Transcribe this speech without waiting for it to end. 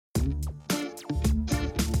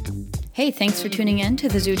Hey, thanks for tuning in to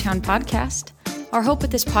the Zootown podcast. Our hope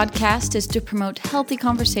with this podcast is to promote healthy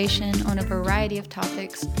conversation on a variety of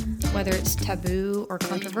topics, whether it's taboo or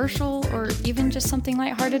controversial, or even just something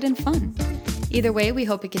lighthearted and fun. Either way, we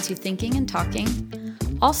hope it gets you thinking and talking.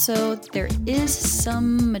 Also, there is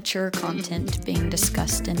some mature content being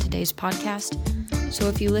discussed in today's podcast, so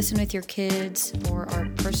if you listen with your kids or are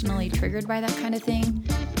personally triggered by that kind of thing,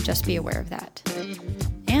 just be aware of that.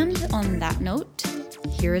 And on that note,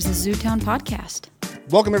 here is the Zootown podcast.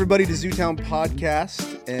 Welcome, everybody, to Zootown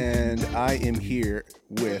Podcast, and I am here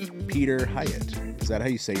with Peter Hyatt. Is that how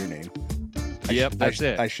you say your name? Yep, that's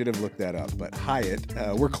it. I should have looked that up, but Hyatt.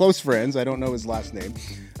 We're close friends. I don't know his last name,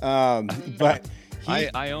 but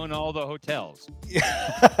I own all the hotels.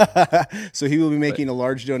 So he will be making a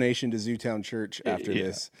large donation to Zootown Church after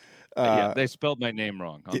this. Yeah, they spelled my name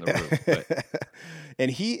wrong on the roof. But. And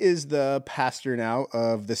he is the pastor now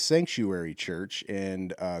of the Sanctuary Church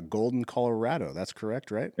in Golden, Colorado. That's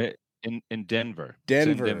correct, right? In Denver.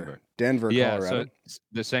 Denver, yeah, Colorado. So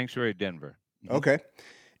the Sanctuary Denver. Mm-hmm. Okay.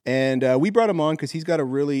 And we brought him on because he's got a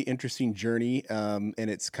really interesting journey, and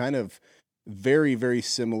it's kind of very, very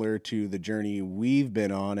similar to the journey we've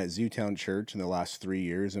been on at Zootown Church in the last 3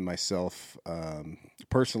 years, and myself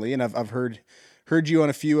personally. And I've heard you on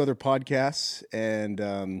a few other podcasts,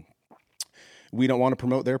 and we don't want to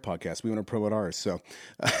promote their podcast. We want to promote ours. So,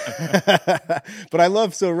 but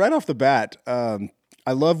right off the bat,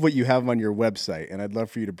 I love what you have on your website, and I'd love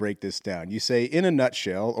for you to break this down. You say, in a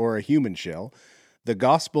nutshell, or a human shell, the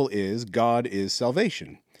gospel is God is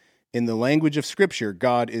salvation. In the language of Scripture,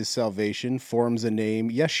 God is salvation forms a name,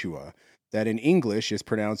 Yeshua, that in English is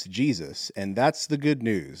pronounced Jesus, and that's the good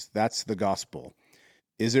news. That's the gospel.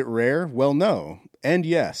 Is it rare? Well, no, and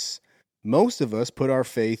yes. Most of us put our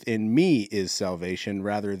faith in me is salvation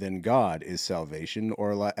rather than God is salvation,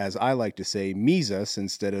 or as I like to say, Mesus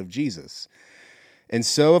instead of Jesus. And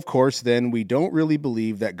so, of course, then we don't really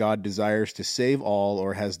believe that God desires to save all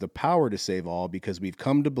or has the power to save all because we've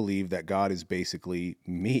come to believe that God is basically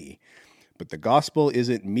me. But the gospel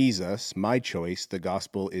isn't Mesus, my choice. The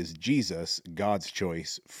gospel is Jesus, God's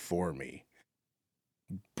choice for me.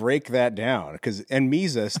 Break that down, and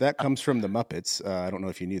Mesus, that comes from the Muppets. I don't know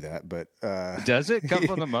if you knew that, but does it come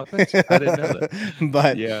from the Muppets? I didn't know that.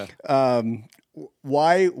 But yeah,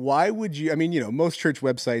 why would you? I mean, most church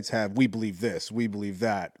websites have we believe this, we believe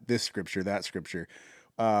that, this scripture, that scripture.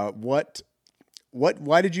 Why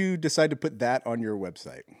did you decide to put that on your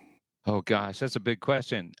website? Oh gosh, that's a big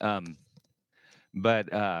question.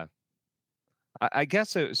 But I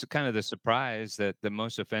guess it was kind of the surprise that the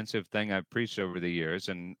most offensive thing I've preached over the years,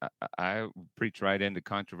 and I preach right into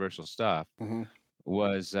controversial stuff, mm-hmm.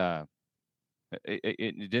 was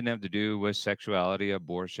it didn't have to do with sexuality,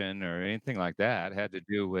 abortion, or anything like that. It had to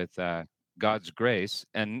do with God's grace.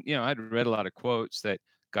 And, I'd read a lot of quotes that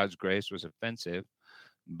God's grace was offensive,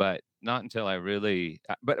 but not until I really,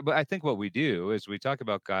 but I think what we do is we talk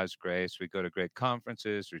about God's grace. We go to great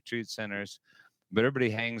conferences, retreat centers, but everybody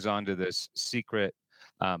hangs on to this secret.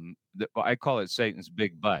 I call it Satan's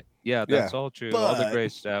big butt. Yeah, that's all true. All the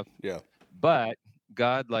great stuff. Yeah. But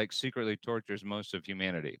God secretly tortures most of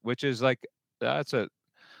humanity, which is that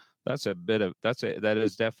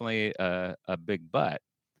is definitely a big but.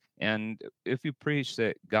 And if you preach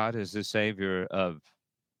that God is the savior of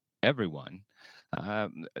everyone,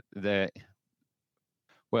 that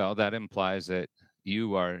implies that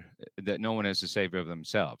that no one is the savior of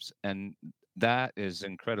themselves. And that is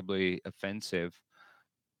incredibly offensive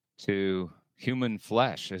to human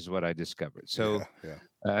flesh, is what I discovered. So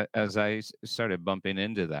as I started bumping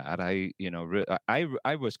into that,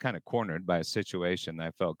 I was kind of cornered by a situation.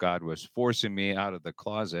 I felt God was forcing me out of the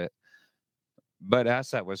closet. But as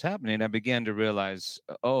that was happening, I began to realize,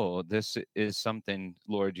 this is something,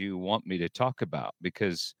 Lord, you want me to talk about,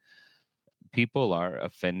 because people are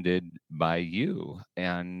offended by you.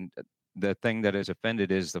 And the thing that is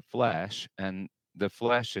offended is the flesh, and the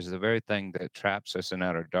flesh is the very thing that traps us in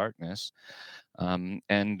outer darkness.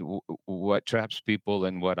 And what traps people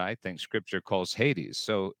in what I think Scripture calls Hades.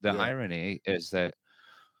 So the irony is that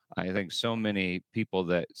I think so many people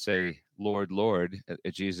that say, Lord, Lord,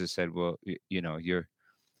 Jesus said, well, you're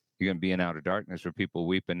going to be in outer darkness where people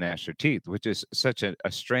weep and gnash their teeth, which is such a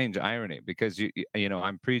strange irony, because,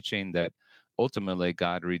 I'm preaching that ultimately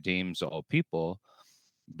God redeems all people.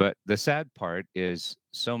 But the sad part is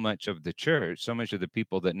so much of the church, so much of the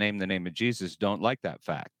people that name the name of Jesus don't like that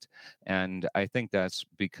fact. And I think that's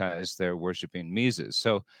because they're worshiping Mesus.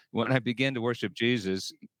 So when I begin to worship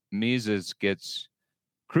Jesus, Mesus gets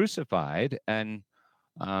crucified, and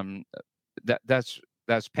that's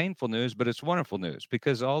painful news, but it's wonderful news,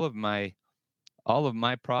 because all of my all of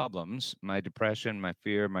my problems, my depression, my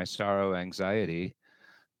fear, my sorrow, anxiety,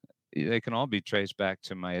 they can all be traced back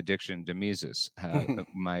to my addiction to Mises,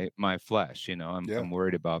 my flesh. You know, Yeah. I'm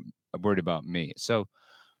worried about me. So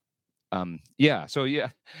yeah, so yeah,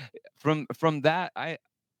 from that,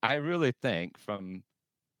 I really think from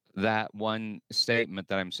that one statement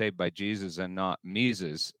that I'm saved by Jesus and not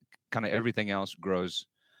Mises, kind of everything else grows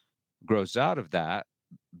out of that,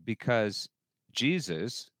 because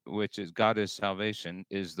Jesus, which is God is salvation,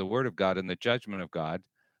 is the word of God and the judgment of God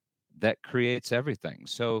that creates everything.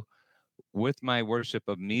 So with my worship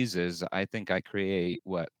of Mises, I think I create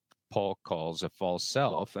what Paul calls a false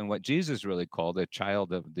self, and what Jesus really called a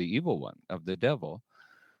child of the evil one, of the devil.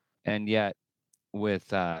 And yet, with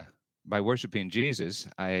by worshiping Jesus,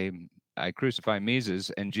 I crucify Mises,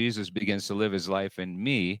 and Jesus begins to live his life in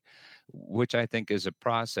me, which I think is a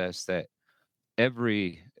process that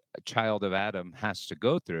every child of Adam has to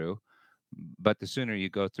go through. But the sooner you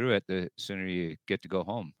go through it, the sooner you get to go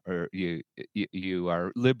home, or you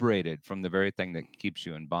are liberated from the very thing that keeps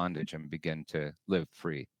you in bondage and begin to live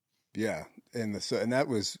free. Yeah, and that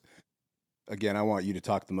was, again, I want you to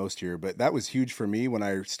talk the most here, but that was huge for me when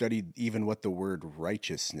I studied even what the word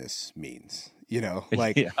righteousness means. You know,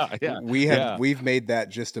 like we've made that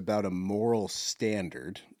just about a moral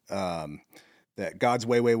standard, that God's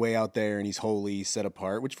way, way, way out there and he's holy, set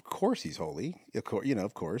apart, which of course he's holy,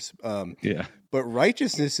 of course. Yeah. But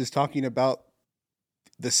righteousness is talking about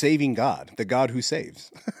the saving God, the God who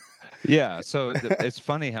saves. Yeah. So it's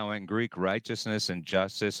funny how in Greek, righteousness and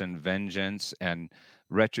justice and vengeance and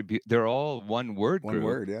retribution, they're all one word group. One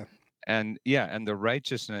word, yeah. And the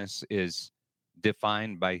righteousness is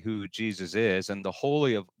defined by who Jesus is, and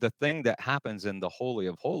the thing that happens in the Holy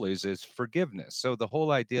of Holies is forgiveness. So the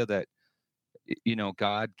whole idea that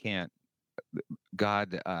God can't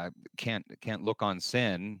look on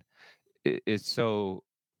sin is so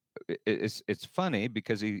it's funny,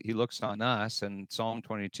 because he looks on us. And Psalm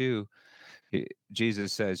 22,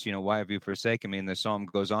 Jesus says, why have you forsaken me? And the psalm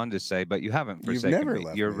goes on to say, but you haven't forsaken me.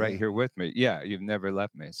 You're right here with me. Yeah, you've never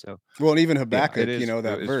left me. So, well, and even Habakkuk,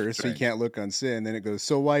 that verse, strange. He can't look on sin. Then it goes,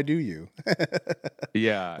 so why do you?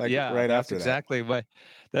 Yeah, right that's after exactly that.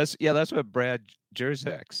 That's what Brad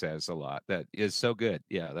Jerzak says a lot. That is so good.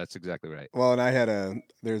 Yeah, that's exactly right. Well, and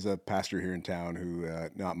there's a pastor here in town who,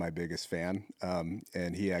 not my biggest fan,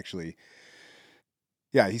 and he actually,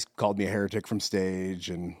 he's called me a heretic from stage,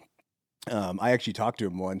 and I actually talked to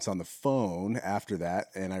him once on the phone after that,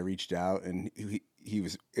 and I reached out, and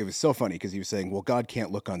it was so funny because he was saying, well, God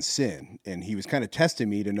can't look on sin, and he was kind of testing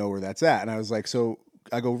me to know where that's at, and I was like, so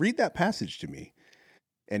I go, read that passage to me,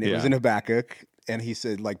 and it was in Habakkuk, and he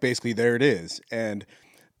said, like, basically, there it is, and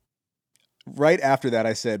right after that,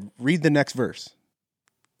 I said, read the next verse.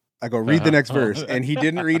 I go, read the next verse, and he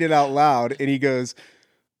didn't read it out loud, and he goes,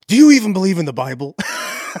 do you even believe in the Bible?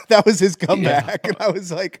 That was his comeback. And I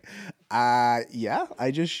was like, yeah,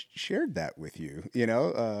 I just shared that with you,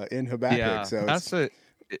 in Habakkuk. Yeah, so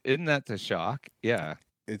isn't that the shock? Yeah.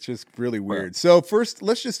 It's just really weird. So first,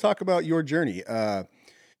 let's just talk about your journey.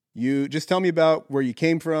 You just tell me about where you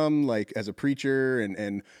came from, like as a preacher,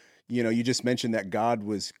 and you just mentioned that God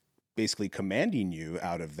was basically commanding you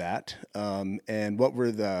out of that. And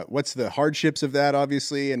what's the hardships of that,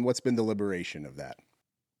 obviously, and what's been the liberation of that?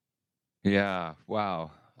 Yeah.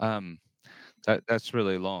 Wow. That's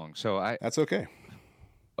really long. So that's okay.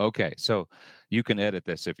 Okay. So you can edit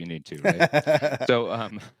this if you need to, right? So,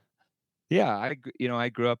 yeah, I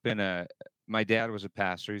grew up my dad was a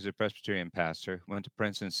pastor. He's a Presbyterian pastor, went to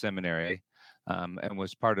Princeton Seminary, and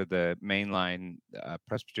was part of the mainline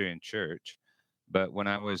Presbyterian church. But when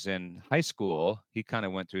I was in high school, he kind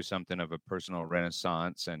of went through something of a personal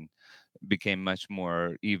renaissance and became much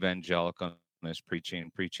more evangelical in his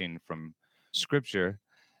preaching from scripture.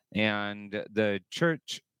 And the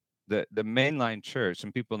church, the mainline church,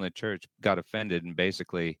 some people in the church got offended and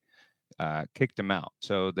basically kicked him out.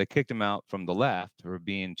 So they kicked him out from the left for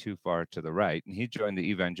being too far to the right, and he joined the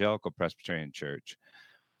Evangelical Presbyterian Church.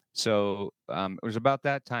 So it was about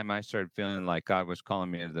that time I started feeling like God was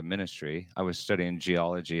calling me into the ministry. I was studying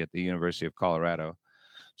geology at the University of Colorado.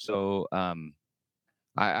 So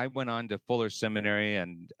I went on to Fuller Seminary,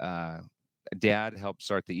 and Dad helped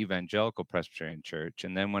start the Evangelical Presbyterian Church.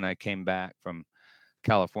 And then when I came back from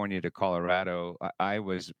California to Colorado, I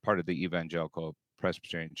was part of the Evangelical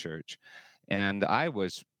Presbyterian Church, and I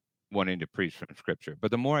was wanting to preach from Scripture.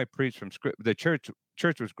 But the more I preached from Scripture, the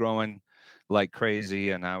church was growing like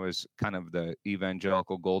crazy, and I was kind of the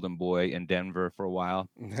evangelical golden boy in Denver for a while.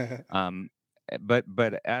 but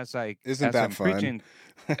Isn't as that I'm fun? preaching,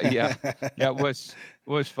 yeah, it was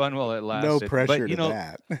fun while it No lasted. pressure But to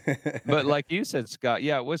that. but like you said, Scott,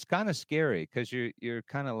 yeah, it was kind of scary because you're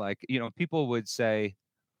kind of like, people would say,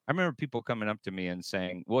 I remember people coming up to me and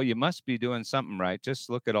saying, "Well, you must be doing something right. Just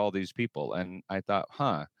look at all these people." And I thought,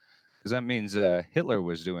 huh, because that means Hitler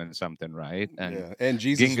was doing something right, and Yeah, and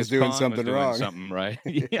Jesus was Genghis doing Khan was something doing wrong. something right.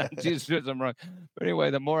 Yeah, Yeah. Jesus did something wrong. But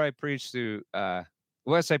anyway, the more I preached through,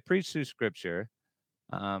 as I preached through Scripture,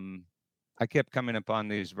 um, I kept coming upon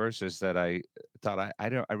these verses that I thought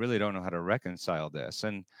I really don't know how to reconcile this,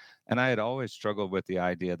 and I had always struggled with the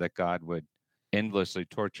idea that God would endlessly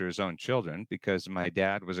torture his own children because my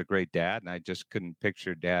dad was a great dad, and I just couldn't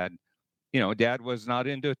picture dad. Dad was not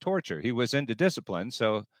into torture; he was into discipline.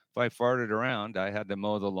 So if I farted around, I had to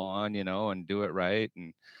mow the lawn, and do it right,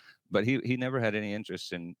 but he never had any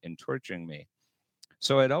interest in torturing me.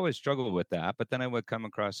 So I'd always struggled with that. But then I would come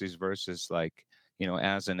across these verses like,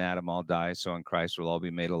 as in Adam all die, so in Christ will all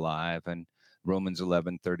be made alive. And Romans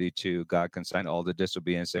 11:32, God consigned all the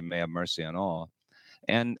disobedience and may have mercy on all.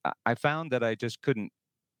 And I found that I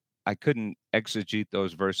couldn't exegete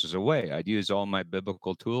those verses away. I'd use all my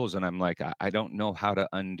biblical tools, and I'm like, I don't know how to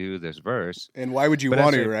undo this verse. And why would you But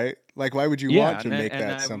want as to, I right? Like, why would you yeah, want to make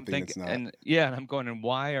that I'm something thinking, it's not? and I'm going, and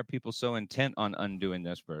why are people so intent on undoing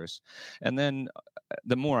this verse? And then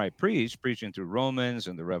the more I preaching through Romans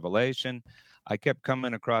and the Revelation, I kept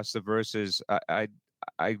coming across the verses.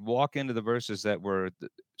 I walk into the verses that were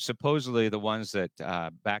supposedly the ones that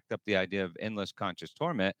backed up the idea of endless conscious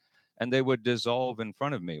torment, and they would dissolve in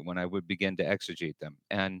front of me when I would begin to exegete them.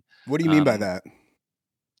 And What do you mean by um, that?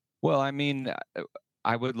 well, I mean,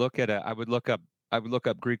 I would look at I would look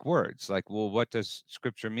up Greek words like, well, what does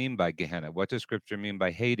Scripture mean by Gehenna? What does Scripture mean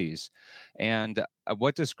by Hades? And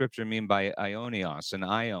what does Scripture mean by Ionios and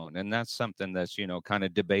Ion? And that's something that's kind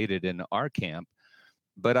of debated in our camp.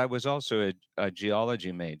 But I was also a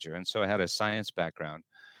geology major, and so I had a science background.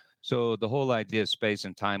 So the whole idea of space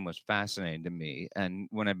and time was fascinating to me. And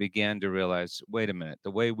when I began to realize, wait a minute,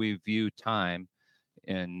 the way we view time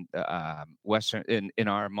in Western in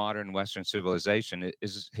our modern Western civilization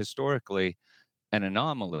is historically an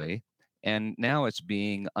anomaly, and now it's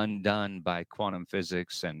being undone by quantum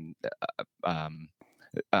physics and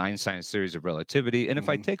Einstein's theories of relativity. And if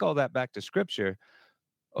I Mhm. take all that back to Scripture,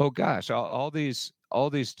 oh gosh, all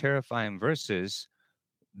these terrifying verses,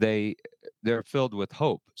 they they're filled with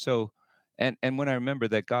hope. So. And when I remember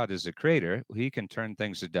that God is a creator, he can turn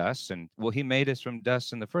things to dust. And well, he made us from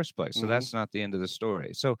dust in the first place. So Mhm. that's not the end of the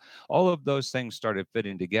story. So all of those things started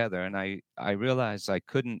fitting together. And I realized I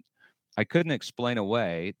couldn't explain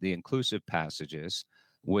away the inclusive passages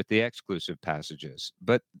with the exclusive passages,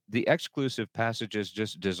 but the exclusive passages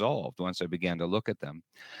just dissolved once I began to look at them.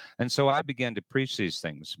 And so I began to preach these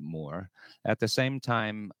things more. At the same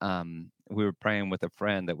time, we were praying with a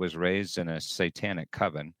friend that was raised in a satanic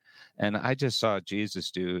coven. And I just saw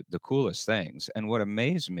Jesus do the coolest things. And what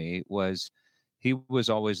amazed me was he was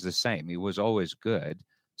always the same, he was always good.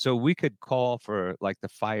 So we could call for like the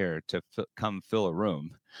fire to come fill a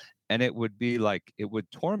room, and it would be like it would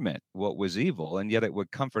torment what was evil, and yet it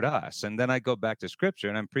would comfort us. And then I go back to Scripture,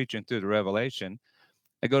 and I'm preaching through the Revelation.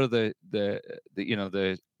 I go to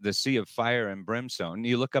the sea of fire and brimstone.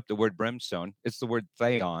 You look up the word brimstone; it's the word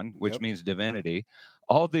theon, which Yep. means divinity.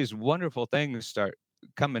 All these wonderful things start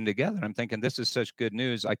coming together. I'm thinking this is such good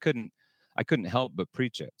news. I couldn't help but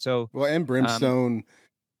preach it. So, Well, and um, brimstone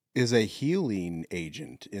is a healing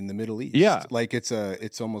agent in the Middle yeah, East. Like it's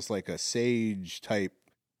almost like a sage type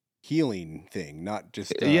healing thing, not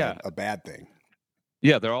just yeah, a bad thing.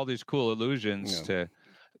 yeah. There are all these cool allusions Yeah. to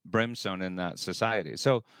brimstone in that society.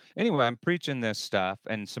 So anyway, I'm preaching this stuff,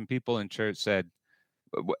 and some people in church said,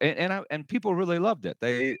 and people really loved it.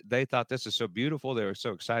 They thought this is so beautiful. They were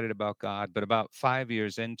so excited about God. But about 5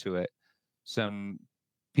 years into it, some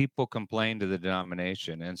people complained to the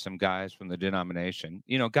denomination, and some guys from the denomination,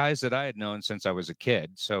 guys that I had known since I was a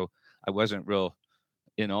kid. So I wasn't real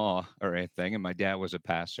in awe or anything. And my dad was a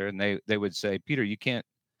pastor, and they would say, Peter, you can't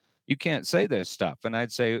say this stuff. And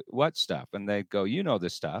I'd say, what stuff? And they'd go, you know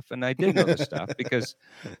this stuff. And I did know this stuff because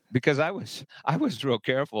I was real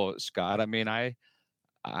careful, Scott. I mean, I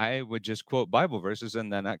would just quote Bible verses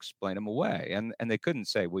and then explain them away. And they couldn't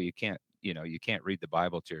say, well, you can't read the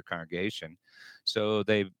Bible to your congregation. So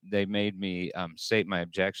they made me state my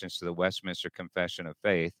objections to the Westminster Confession of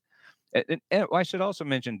Faith. And I should also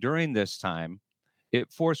mention during this time,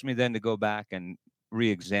 it forced me then to go back and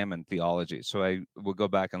re-examine theology. So I would go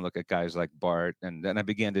back and look at guys like Barth, and then I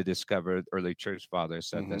began to discover early church fathers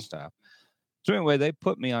said Mhm. this stuff. So anyway, they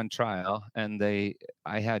put me on trial, and I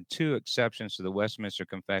had two exceptions to the Westminster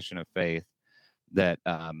Confession of Faith. that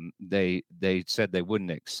they said they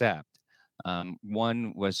wouldn't accept.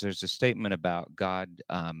 One was, there's a statement about God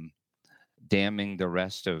damning the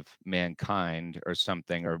rest of mankind or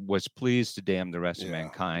something, or was pleased to damn the rest of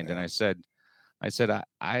mankind. And I said,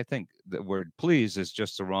 I think the word please is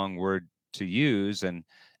just the wrong word to use. And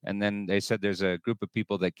then they said there's a group of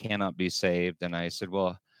people that cannot be saved. And I said,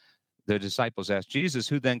 well, the disciples asked Jesus,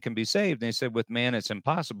 who then can be saved? And he said, with man, it's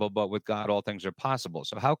impossible, but with God, all things are possible.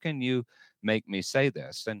 So how can you make me say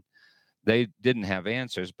this? And they didn't have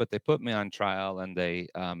answers, but they put me on trial, and they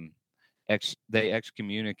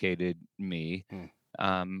excommunicated me.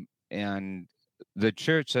 And the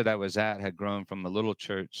church that I was at had grown from a little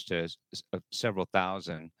church to several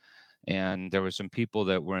thousand. And there were some people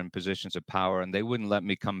that were in positions of power, and they wouldn't let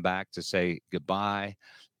me come back to say goodbye.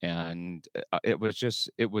 And it was just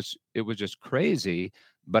crazy.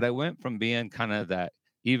 But I went from being kind of that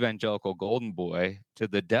evangelical golden boy to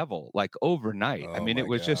the devil, like overnight. I mean, it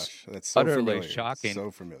was just utterly shocking. So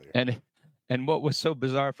familiar. And what was so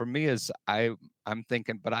bizarre for me is I'm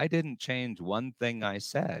thinking, but I didn't change one thing I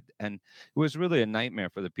said. And it was really a nightmare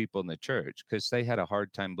for the people in the church, because they had a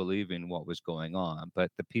hard time believing what was going on.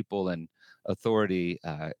 But the people in authority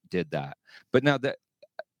did that. But now that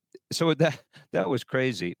was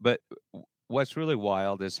crazy. But what's really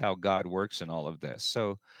wild is how God works in all of this.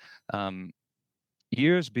 So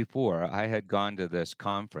years before, I had gone to this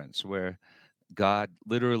conference where God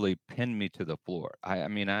literally pinned me to the floor. I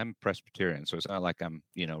mean, I'm Presbyterian, so it's not like I'm,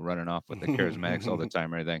 running off with the charismatics all the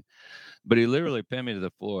time or anything. But he literally pinned me to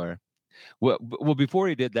the floor. Well, before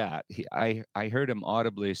he did that, I heard him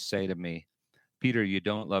audibly say to me, "Peter, you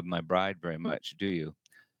don't love my bride very much, do you?"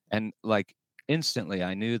 And like instantly,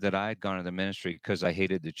 I knew that I had gone to the ministry because I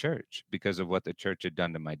hated the church, because of what the church had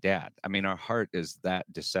done to my dad. I mean, our heart is that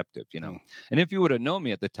deceptive, And if you would have known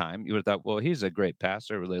me at the time, you would have thought, well, he's a great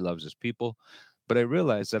pastor, really loves his people. But I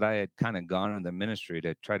realized that I had kind of gone in the ministry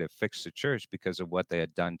to try to fix the church because of what they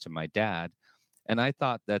had done to my dad. And I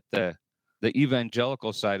thought that the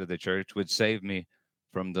evangelical side of the church would save me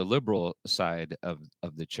from the liberal side of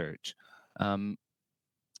the church. And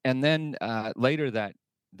then later that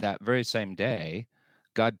very same day,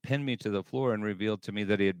 God pinned me to the floor and revealed to me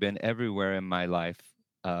that he had been everywhere in my life,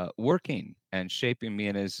 working and shaping me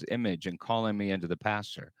in his image and calling me into the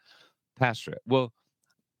pastorate. Well,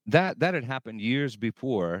 that had happened years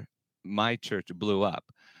before my church blew up.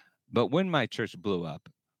 But when my church blew up,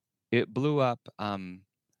 it blew up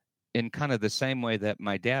in kind of the same way that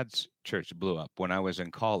my dad's church blew up when I was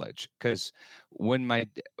in college. Because when my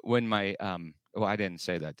well, I didn't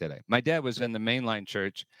say that, did I? My dad was in the mainline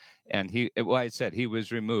church, and I said he was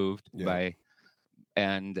removed by,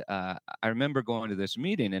 and I remember going to this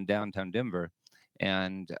meeting in downtown Denver,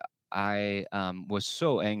 and I was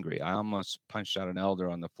so angry. I almost punched out an elder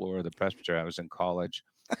on the floor of the presbytery. I was in college.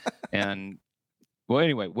 And well,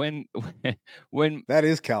 anyway, when that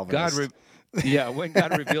is Calvinist. when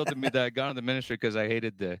God revealed to me that I got into the ministry because I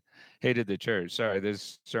hated the church. Sorry,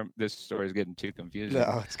 this story is getting too confusing.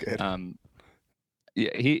 No, it's good.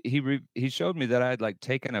 He showed me that I had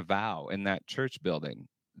taken a vow in that church building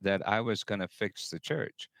that I was going to fix the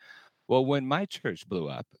church. Well, when my church blew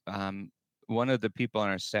up, one of the people on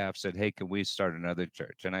our staff said, "Hey, can we start another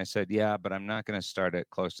church?" And I said, "Yeah, but I'm not going to start it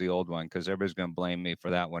close to the old one because everybody's going to blame me for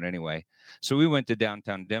that one anyway." So we went to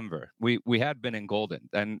downtown Denver. We had been in Golden,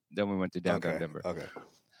 and then we went to downtown Denver. Okay.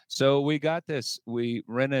 So we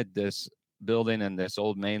rented this building in this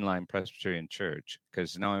old mainline Presbyterian church,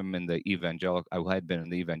 because now I'm in the evangelical. I had been in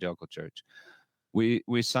the evangelical church. We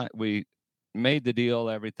made the deal,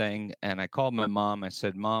 everything, and I called my mom. I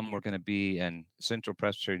said, "Mom, we're going to be in Central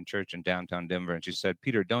Presbyterian Church in downtown Denver." And she said,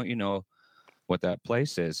 "Peter, don't you know what that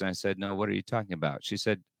place is?" And I said, "No, what are you talking about?" She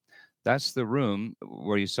said, "That's the room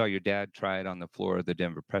where you saw your dad try it on the floor of the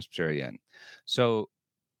Denver Presbytery in." So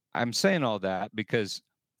I'm saying all that because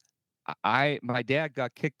my dad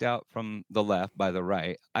got kicked out from the left by the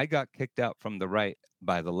right. I got kicked out from the right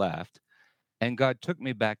by the left. And God took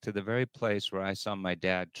me back to the very place where I saw my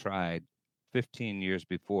dad tried 15 years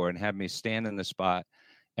before and had me stand in the spot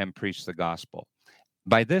and preach the gospel.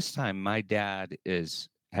 By this time, my dad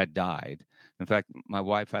had died. In fact, my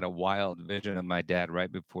wife had a wild vision of my dad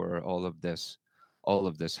right before all of this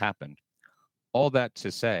happened. All that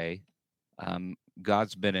to say,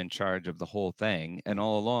 God's been in charge of the whole thing. And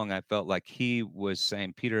all along, I felt like he was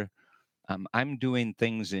saying, "Peter, I'm doing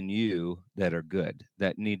things in you that are good,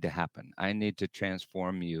 that need to happen. I need to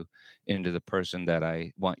transform you into the person that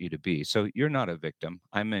I want you to be. So you're not a victim.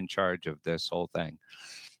 I'm in charge of this whole thing."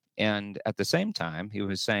 And at the same time, he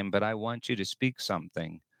was saying, "But I want you to speak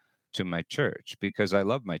something to my church, because I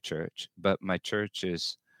love my church, but my church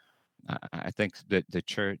is I think that the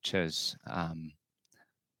church has,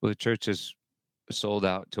 the church has sold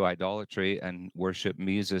out to idolatry and worship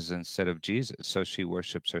Mises instead of Jesus. So she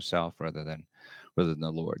worships herself rather than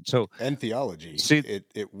the Lord. So And theology. see,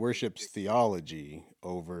 It worships theology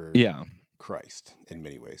over yeah, Christ in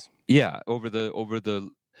many ways. yeah, over the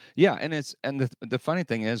yeah, and the funny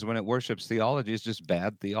thing is when it worships theology, it's just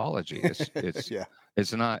bad theology. Yeah.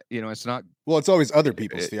 It's not, it's not. Well, it's always other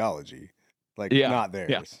people's It, theology, like yeah, not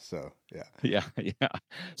yeah, theirs. So yeah. yeah, yeah.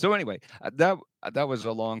 So anyway, that was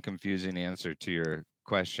a long, confusing answer to your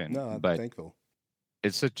question, No, I'm but thankful.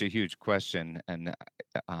 it's such a huge question, and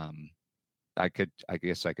um, I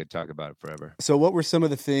guess I could talk about it forever. So what were some of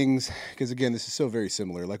the things, because again, this is so very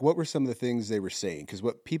similar, like what were some of the things they were saying? Because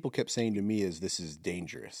what people kept saying to me is, this is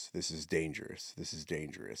dangerous, this is dangerous, this is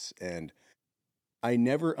dangerous. And I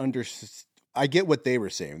never understood. I get what they were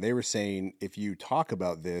saying. They were saying, if you talk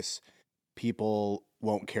about this, people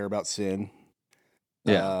won't care about sin.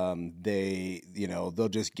 Yeah, They'll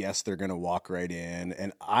just guess they're going to walk right in.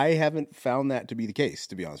 And I haven't found that to be the case,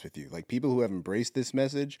 to be honest with you. Like people who have embraced this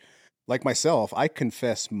message, like myself, I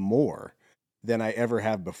confess more than I ever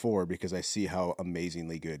have before because I see how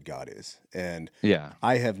amazingly good God is. And yeah.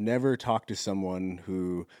 I have never talked to someone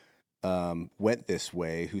who went this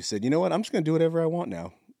way who said, you know what, I'm just going to do whatever I want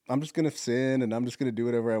now. I'm just going to sin and I'm just going to do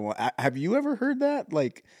whatever I want. Have you ever heard that?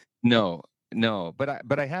 Like, No, no,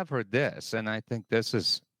 but I have heard this, and I think this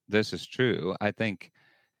is true. I think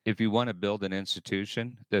if you want to build an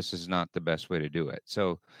institution, this is not the best way to do it.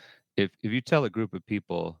 So if you tell a group of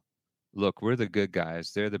people, look, we're the good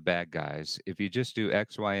guys, they're the bad guys. If you just do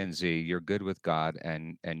X, Y, and Z, you're good with God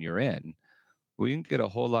and you're in. Well, you can get a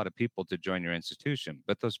whole lot of people to join your institution,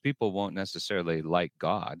 but those people won't necessarily like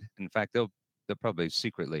God. In fact, they'll probably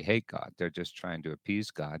secretly hate God. They're just trying to appease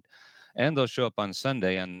God. And they'll show up on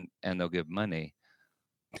Sunday and they'll give money.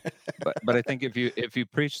 But I think if you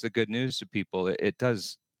preach the good news to people, it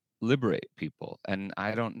does liberate people. And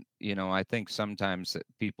I don't, I think sometimes that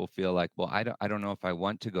people feel like, well, I don't know if I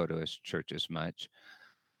want to go to a church as much.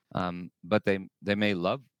 But they may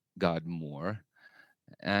love God more,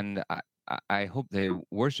 and I hope they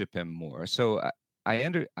worship Him more. So I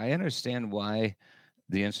understand why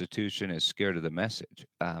the institution is scared of the message.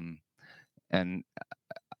 And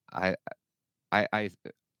I I I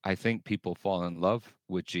I think people fall in love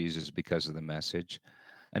with Jesus because of the message.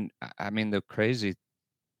 And I mean, the crazy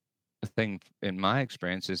thing in my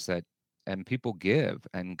experience is that, and people give,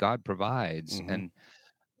 and God provides, mm-hmm. and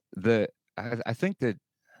the I think that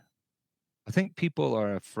I think people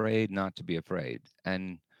are afraid not to be afraid,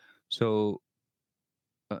 and so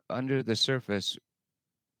under the surface,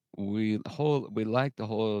 we like the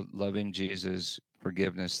whole loving Jesus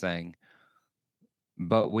forgiveness thing,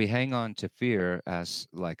 but we hang on to fear as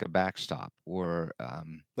like a backstop, or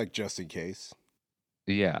Like just in case.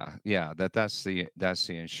 yeah, that's the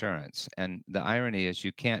insurance. And the irony is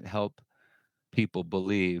you can't help people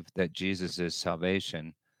believe that Jesus is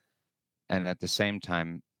salvation and at the same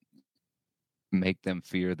time make them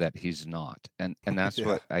fear that he's not. And that's Yeah.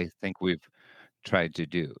 what I think we've tried to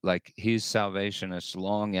do. Like he's salvation as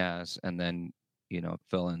long as, and then,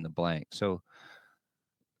 fill in the blank. So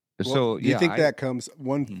Well, do you yeah, think that comes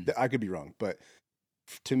hmm. I could be wrong, but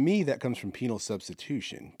to me that comes from penal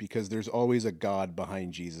substitution because there's always a God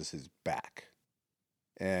behind Jesus's back.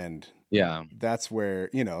 And Yeah, that's where,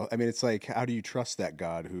 I mean, it's like, how do you trust that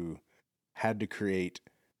God who had to create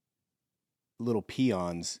little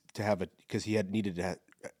peons to have because he had needed to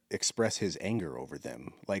express his anger over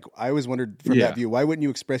them? Like, I always wondered from that yeah, view, why wouldn't you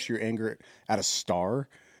express your anger at a star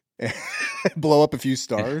and blow up a few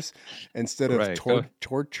stars instead of right.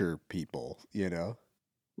 torture people,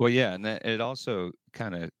 Well, yeah, and that, it also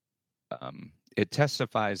kind of it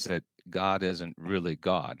testifies that God isn't really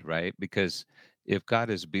God, right? Because if God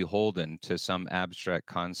is beholden to some abstract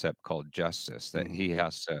concept called justice that Mm-hmm. he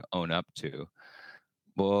has to own up to,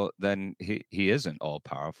 well, then he isn't all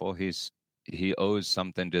powerful. He owes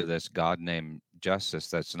something to this God named justice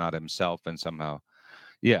that's not himself, and somehow,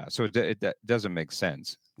 yeah. So it doesn't make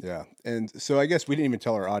sense. Yeah. And so I guess we didn't even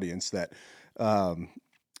tell our audience that um,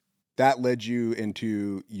 that led you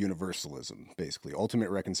into universalism, basically, ultimate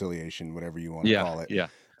reconciliation, whatever you want to Yeah, call it. yeah.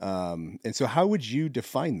 And so how would you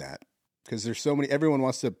define that? Because there's so many, everyone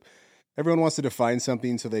wants to define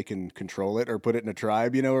something so they can control it or put it in a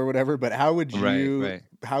tribe, or whatever. But Right.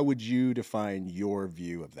 how would you define your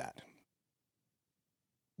view of that?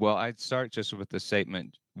 Well, I'd start just with the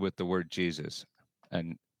statement with the word Jesus,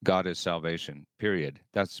 and God is salvation. Period.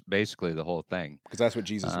 That's basically the whole thing. Because that's what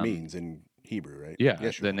Jesus Um, means in Hebrew, right? yeah,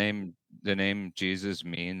 Yeshua. the name Jesus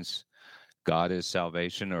means God is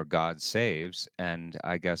salvation or God saves. And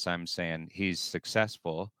I guess I'm saying he's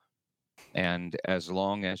successful. And as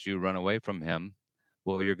long as you run away from him,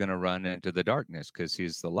 well, you're going to run into the darkness because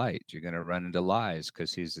he's the light. You're going to run into lies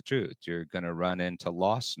because he's the truth. You're going to run into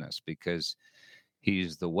lostness because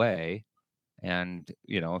he's the way. And,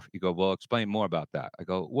 if you go, well, explain more about that. I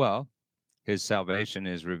go, well, his salvation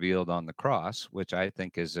is revealed on the cross, which I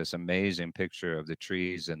think is this amazing picture of the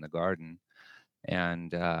trees in the garden.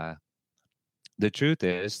 And the truth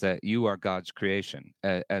is that you are God's creation.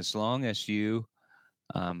 As long as you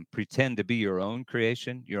pretend to be your own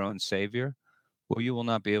creation, your own savior, well, you will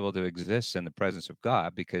not be able to exist in the presence of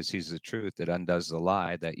God because he's the truth that undoes the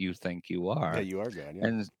lie that you think you are. Yeah, you are God.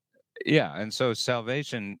 Yeah. And so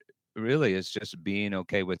salvation really is just being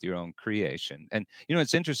okay with your own creation. And,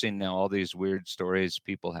 it's interesting now, all these weird stories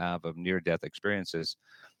people have of near-death experiences.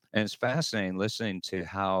 And it's fascinating listening to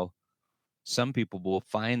how some people will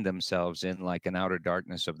find themselves in like an outer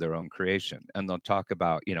darkness of their own creation. And they'll talk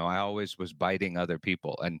about, I always was biting other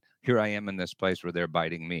people. And here I am in this place where they're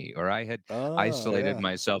biting me. Or I had isolated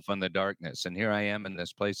myself in the darkness. And here I am in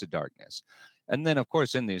this place of darkness. And then, of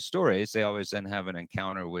course, in these stories, they always then have an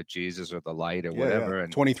encounter with Jesus or the light or whatever. Yeah.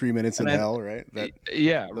 And 23 minutes in hell, right?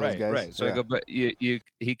 Right. So I go, but he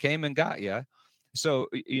came and got you. So,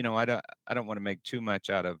 I don't want to make too much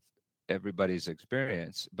out of everybody's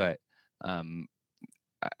experience, but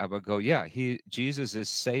I would go, yeah, Jesus is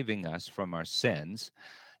saving us from our sins.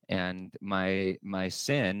 And my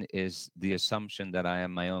sin is the assumption that I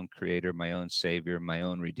am my own creator, my own savior, my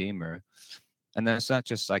own redeemer. And that's not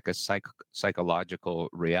just like a psychological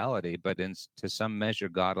reality, but to some measure,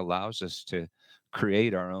 God allows us to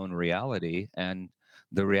create our own reality. And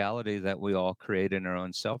the reality that we all create in our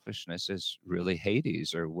own selfishness is really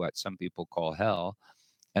Hades, or what some people call hell.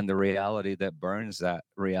 And the reality that burns that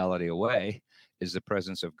reality away is the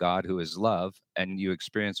presence of God, who is love. And you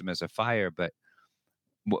experience him as a fire, but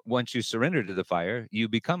once you surrender to the fire, you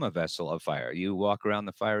become a vessel of fire. You walk around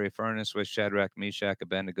the fiery furnace with Shadrach, Meshach,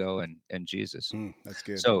 Abednego, and Jesus. That's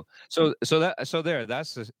good.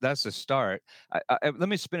 That's the start. Let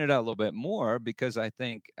me spin it out a little bit more, because I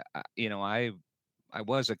think I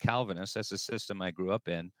was a Calvinist. That's the system I grew up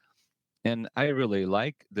in, and I really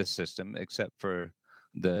like this system, except for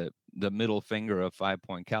the middle finger of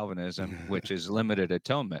 5-point Calvinism, which is limited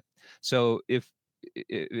atonement. So if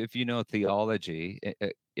you know theology,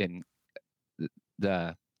 in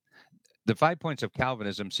the 5 points of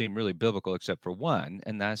Calvinism seem really biblical, except for one,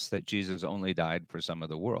 and that's that Jesus only died for some of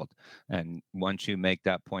the world. And once you make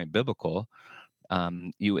that point biblical,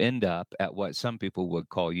 you end up at what some people would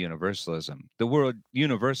call universalism. The word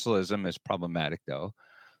universalism is problematic, though,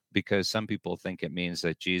 because some people think it means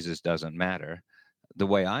that Jesus doesn't matter. The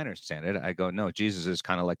way I understand it, I go, no, Jesus is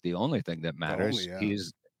kind of like the only thing that matters.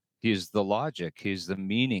 He's the logic. He's the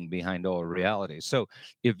meaning behind all reality. So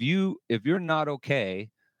if you're not okay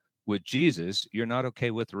with Jesus, you're not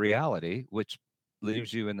okay with reality, which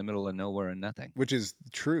leaves you in the middle of nowhere and nothing. Which is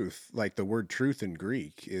truth. Like the word truth in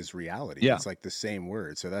Greek is reality. Yeah. It's like the same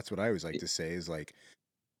word. So that's what I always like to say is like,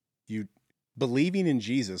 you believing in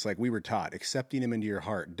Jesus, like we were taught, accepting him into your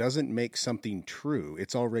heart doesn't make something true.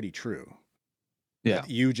 It's already true. Yeah.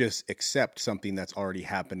 You just accept something that's already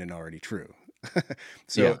happened and already true.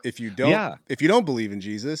 So if you don't believe in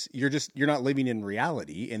Jesus, you're not living in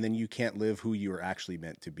reality, and then you can't live who you are actually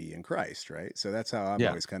meant to be in Christ, right? So that's how I've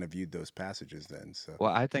always kind of viewed those passages then. So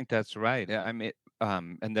well, I think that's right. I mean,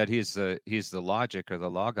 and that he's the logic or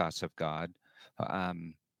the logos of God.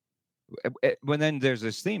 When then there's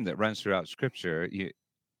this theme that runs throughout Scripture.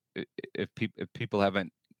 If people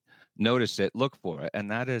haven't noticed it, look for it,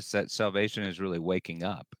 and that is that salvation is really waking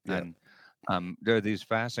up. And there are these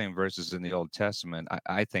fascinating verses in the Old Testament.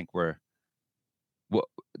 I think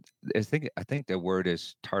I think the word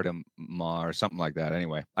is tartamah or something like that.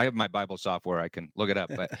 Anyway, I have my Bible software; I can look it up.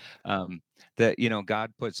 But that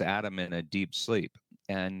God puts Adam in a deep sleep,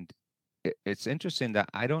 and it's interesting that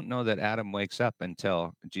I don't know that Adam wakes up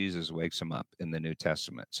until Jesus wakes him up in the New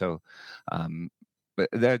Testament. So, but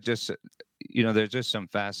that just there's just some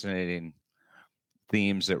fascinating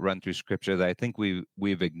themes that run through Scripture that I think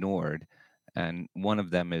we've ignored. And one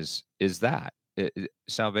of them is that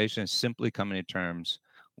salvation is simply coming to terms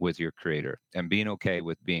with your creator and being okay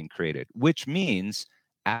with being created, which means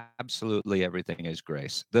absolutely everything is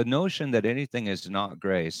grace. The notion that anything is not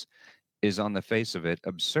grace is, on the face of it,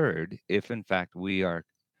 absurd if in fact we are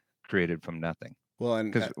created from nothing. Well,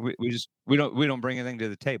 and because we don't bring anything to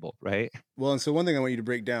the table, right? Well, and so one thing I want you to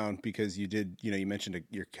break down, because you did, you mentioned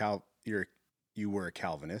you were a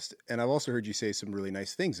Calvinist, and I've also heard you say some really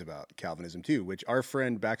nice things about Calvinism too, which our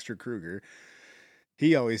friend Baxter Kruger,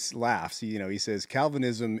 he always laughs. He says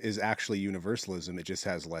Calvinism is actually universalism. It just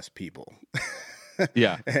has less people.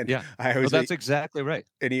 Yeah. And Yeah. I always, That's exactly right.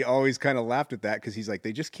 and he always kind of laughed at that because he's like,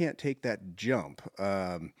 they just can't take that jump.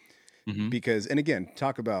 Because, and again,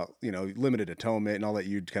 talk about, limited atonement and all that,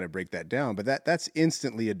 you'd kind of break that down, but that's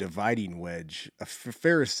instantly a dividing wedge, a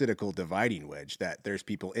pharisaical dividing wedge, that there's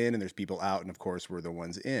people in and there's people out. And of course we're the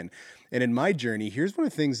ones in. And in my journey, here's one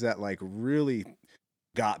of the things that like really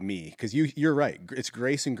got me, because you're right. It's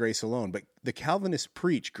grace and grace alone, but the Calvinists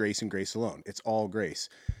preach grace and grace alone. It's all grace.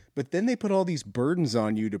 But then they put all these burdens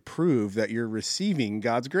on you to prove that you're receiving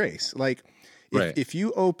God's grace. Like if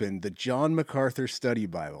you open the John MacArthur Study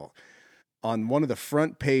Bible, on one of the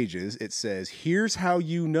front pages, it says, here's how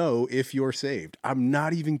you know if you're saved. I'm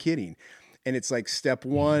not even kidding. And it's like step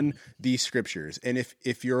 1, these scriptures. And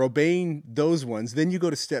if you're obeying those ones, then you go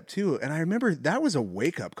to step 2. And I remember that was a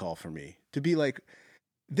wake-up call for me to be like,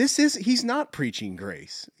 he's not preaching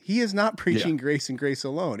grace. He is not preaching grace and grace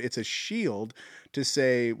alone. It's a shield to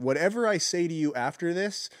say, whatever I say to you after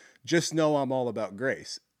this, just know I'm all about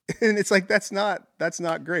grace. And it's like, that's not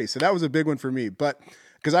grace. So that was a big one for me. But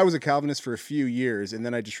because I was a Calvinist for a few years, and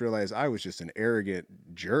then I just realized I was just an arrogant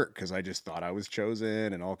jerk because I just thought I was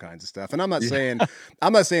chosen and all kinds of stuff. And I'm not saying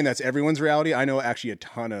that's everyone's reality. I know actually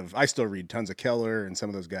I still read tons of Keller and some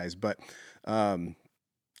of those guys, but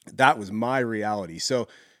that was my reality. So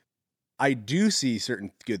I do see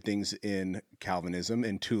certain good things in Calvinism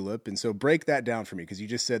and Tulip. And so break that down for me, because you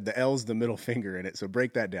just said the L's the middle finger in it. So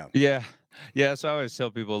break that down. Yeah. Yeah. So I always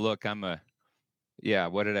tell people, look, I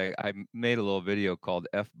made a little video called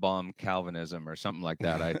F-bomb Calvinism or something like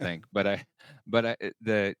that, I think.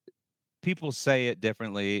 The people say it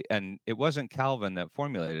differently, and it wasn't Calvin that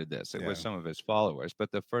formulated this. It was some of his followers.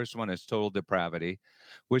 But the first one is total depravity,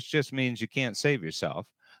 which just means you can't save yourself.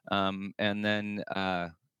 And then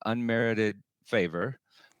unmerited favor,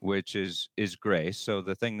 which is grace. So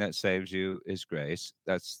the thing that saves you is grace.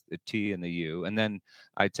 That's the T and the U. And then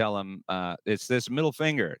I tell them it's this middle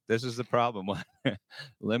finger. This is the problem with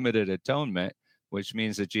limited atonement, which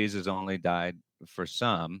means that Jesus only died for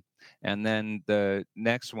some. And then the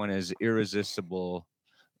next one is irresistible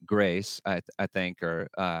grace, I think, or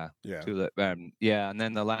Tulip. And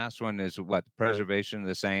then the last one is what? Preservation of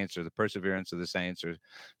the saints, or the perseverance of the saints, or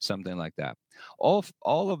something like that. All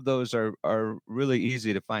of those are really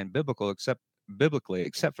easy to find biblically,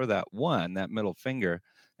 except for that one, that middle finger.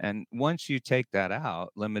 And once you take that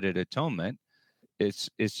out, limited atonement, it's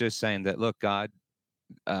just saying that, look, God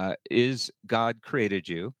created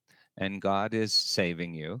you, and God is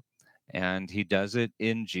saving you, and He does it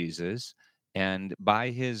in Jesus. And by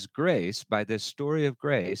His grace, by this story of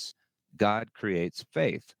grace, God creates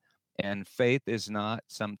faith. And faith is not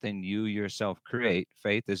something you yourself create.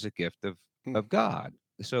 Faith is a gift of God.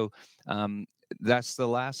 So that's the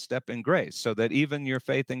last step in grace, so that even your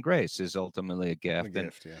faith in grace is ultimately a gift.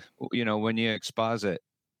 When you exposit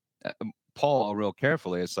Paul real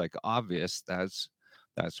carefully, it's like obvious. That's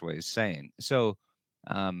what he's saying. So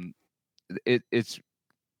it's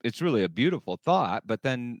really a beautiful thought. But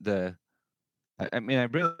then I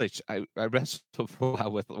wrestled for a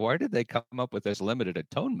while with, why did they come up with this limited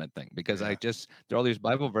atonement thing? Because there are all these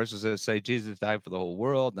Bible verses that say Jesus died for the whole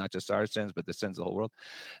world, not just our sins, but the sins of the whole world.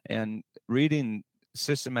 And reading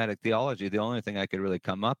systematic theology, the only thing I could really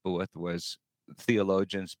come up with was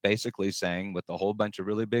theologians basically saying, with a whole bunch of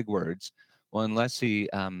really big words, well, unless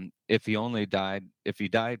if he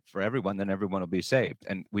died for everyone, then everyone will be saved,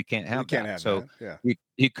 and we can't have that. So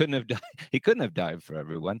he couldn't have died. He couldn't have died for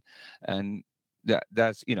everyone, and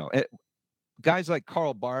that's guys like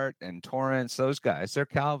Karl Barth and Torrance, those guys, they're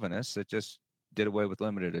Calvinists that just did away with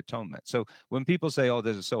limited atonement. So when people say, "Oh,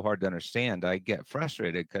 this is so hard to understand," I get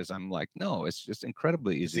frustrated, because I'm like, no, it's just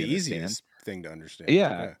incredibly easy. It's the easiest thing to understand.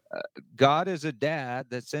 Yeah. God is a dad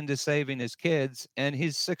that's into saving his kids, and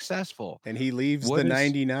He's successful. And He leaves the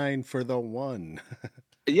 99 for the one.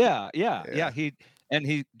 Yeah.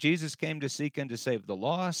 Jesus came to seek and to save the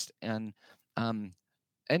lost, and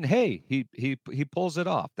hey, he pulls it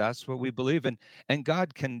off. That's what we believe in. And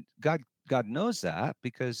God knows that,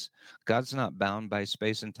 because God's not bound by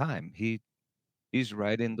space and time. He's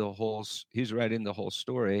writing the whole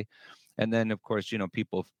story. And then, of course,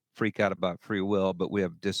 people freak out about free will, but we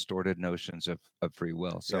have distorted notions of free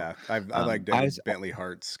will. So I like David Bentley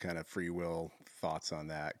Hart's kind of free will thoughts on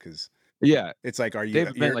that, because it's like, are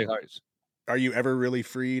you ever really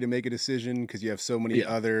free to make a decision, because you have so many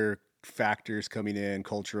other factors coming in,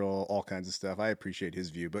 cultural, all kinds of stuff. I appreciate his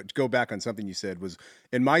view. But to go back on something you said, was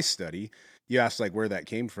in my study, you asked like where that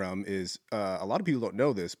came from, is a lot of people don't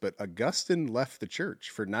know this, but Augustine left the church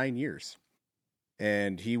for 9 years.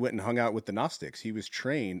 and he went and hung out with the Gnostics. He was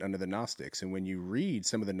trained under the Gnostics. And when you read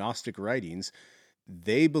some of the Gnostic writings,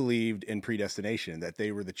 they believed in predestination, that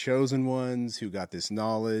they were the chosen ones who got this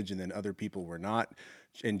knowledge, and then other people were not.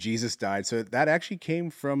 And Jesus died. So that actually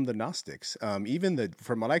came from the Gnostics.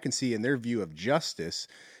 From what I can see in their view of justice,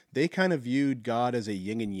 they kind of viewed God as a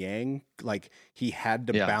yin and yang, like he had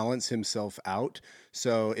to balance himself out.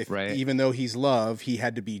 So even though he's love, he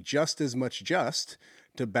had to be just as much just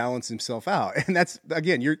to balance himself out. And that's,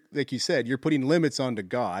 again, you're, like you said, you're putting limits onto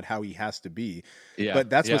God, how he has to be. Yeah. But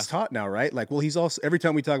that's what's taught now, right? Like, well, he's also, every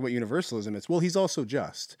time we talk about universalism, it's, well, he's also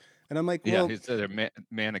just. And I'm like, well, he's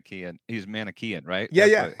Manichaean. He's Manichaean, right? Yeah,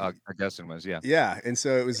 that's what Augustine was. Yeah. Yeah. And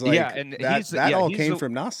so it was like, and that all came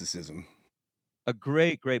from Gnosticism. A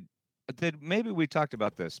great. Maybe we talked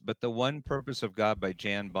about this, but The One Purpose of God by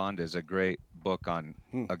Jan Bond is a great book on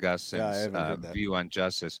Augustine's view on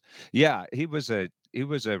justice. Yeah, he was a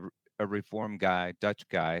reform guy, Dutch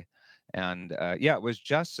guy, and it was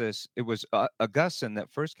justice. It was Augustine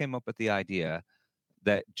that first came up with the idea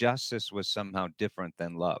that justice was somehow different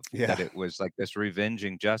than love. Yeah. That it was like this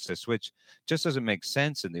revenging justice, which just doesn't make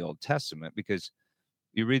sense in the Old Testament, because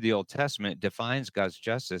you read the Old Testament, it defines God's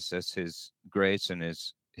justice as his grace and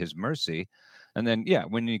his mercy. And then,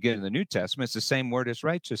 when you get in the New Testament, it's the same word as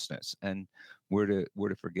righteousness. And we're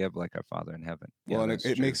to forgive like our Father in heaven. Well, and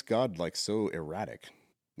it makes God like so erratic.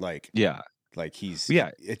 Like he's,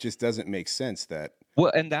 it just doesn't make sense that.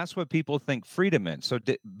 Well, and that's what people think freedom in. So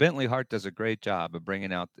Bentley Hart does a great job of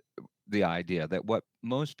bringing out the idea that what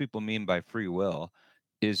most people mean by free will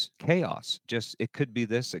is chaos. Just, it could be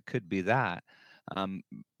this, it could be that.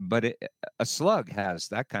 But a slug has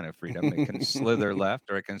that kind of freedom. It can slither left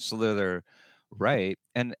or it can slither right.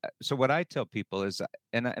 And so what I tell people is,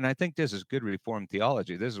 and I think this is good Reformed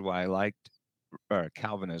theology. This is why I liked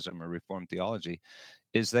Calvinism or Reformed theology,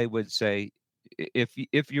 is they would say,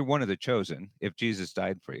 if you're one of the chosen, if Jesus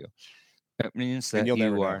died for you, that means that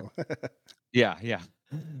you are. Yeah.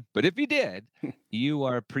 But if you did, you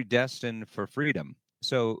are predestined for freedom.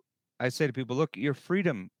 So I say to people, look, your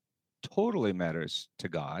freedom totally matters to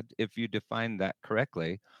God if you define that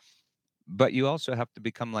correctly, but you also have to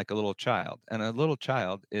become like a little child, and a little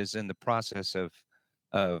child is in the process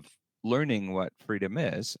of learning what freedom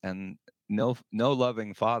is. And no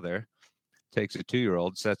loving father takes a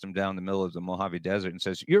 2-year-old, sets him down in the middle of the Mojave Desert and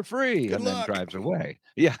says, "You're free," Good and luck. Then drives away.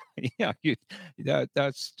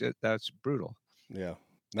 That's brutal. Yeah,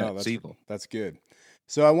 that's evil. That's good.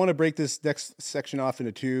 So I want to break this next section off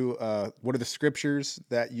into two. What are the scriptures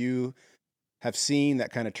that you have seen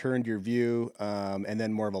that kind of turned your view, and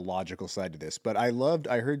then more of a logical side to this? But I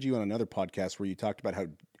heard you on another podcast where you talked about how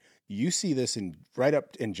you see this right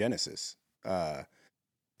up in Genesis,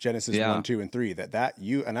 Genesis 1, 2, and 3.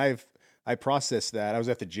 I processed that. I was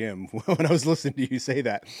at the gym when I was listening to you say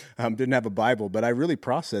that. Didn't have a Bible, but I really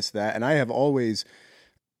processed that, and I've always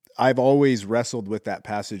wrestled with that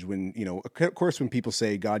passage when, of course, when people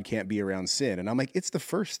say God can't be around sin, and I'm like, it's the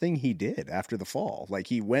first thing he did after the fall. Like,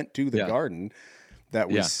 he went to the garden that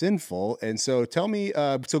was sinful. And so tell me,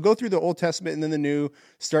 so go through the Old Testament and then the New,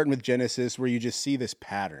 starting with Genesis, where you just see this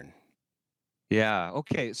pattern. Yeah.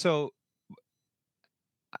 Okay. So,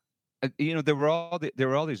 there were all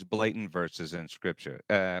these blatant verses in Scripture,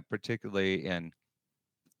 particularly in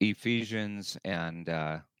Ephesians and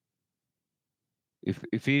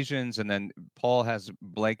then Paul has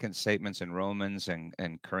blatant statements in Romans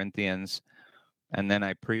and Corinthians. And then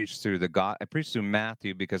I preached through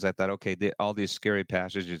Matthew, because I thought, okay, all these scary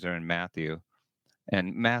passages are in Matthew.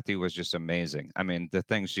 And Matthew was just amazing. I mean, the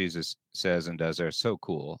things Jesus says and does are so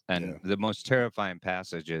cool. And the most terrifying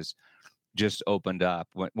passages just opened up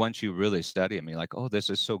once you really study him. You're like, oh, this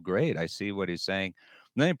is so great. I see what he's saying.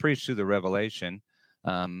 And then I preached through the Revelation,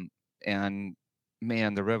 and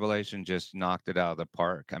man, the Revelation just knocked it out of the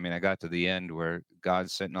park. I mean, I got to the end where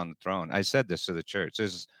God's sitting on the throne. I said this to the church.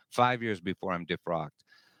 This is 5 years before I'm defrocked.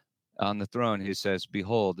 On the throne, he says,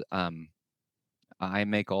 "Behold, I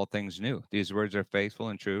make all things new. These words are faithful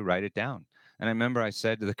and true. Write it down." And I remember I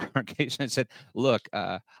said to the congregation, I said, look,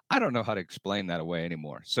 I don't know how to explain that away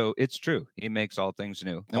anymore. So it's true. He makes all things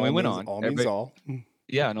new. And we went on. All means all.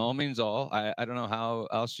 Yeah, and all means all. I don't know how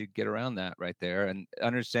else you get around that right there, and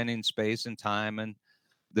understanding space and time and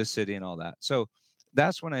the city and all that. So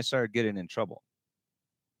that's when I started getting in trouble.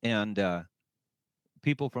 And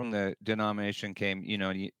people from the denomination came,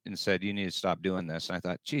 and said, "You need to stop doing this." And I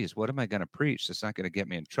thought, geez, what am I going to preach that's not going to get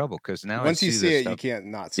me in trouble? Because now once you see it, you can't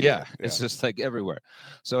not see it. Yeah, it's just like everywhere.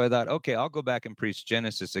 So I thought, okay, I'll go back and preach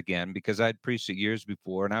Genesis again, because I'd preached it years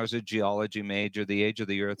before, and I was a geology major. The age of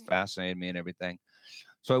the earth fascinated me and everything.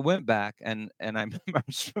 So I went back and I remember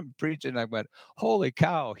preaching. I went, "Holy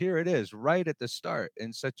cow! Here it is, right at the start,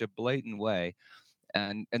 in such a blatant way."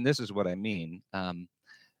 And this is what I mean. I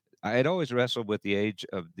had always wrestled with the age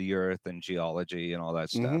of the Earth and geology and all that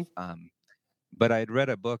Mm-hmm. stuff. But I had read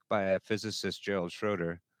a book by a physicist, Gerald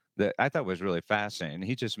Schroeder, that I thought was really fascinating.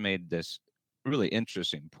 He just made this really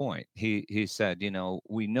interesting point. He said,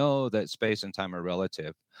 we know that space and time are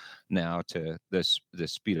relative now to the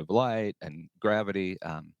speed of light and gravity,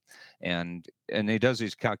 and he does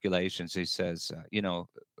these calculations. He says,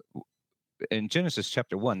 in Genesis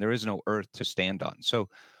chapter 1, there is no earth to stand on. So,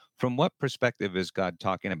 from what perspective is God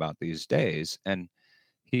talking about these days? And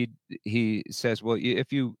he says, well,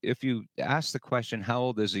 if you ask the question, how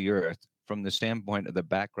old is the Earth, from the standpoint of the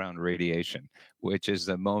background radiation, which is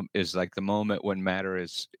like the moment when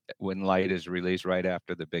light is released right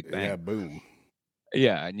after the Big Bang. Yeah, boom.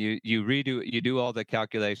 Yeah, and you do all the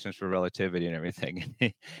calculations for relativity and everything.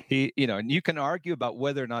 And you can argue about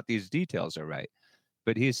whether or not these details are right,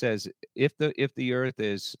 but he says if the Earth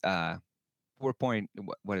is 4 point,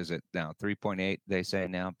 what is it now, 3.8 they say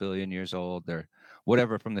now billion years old, or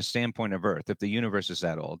whatever, from the standpoint of Earth, if the universe is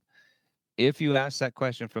that old, if you ask that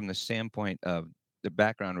question from the standpoint of the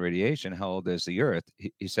background radiation, how old is the Earth,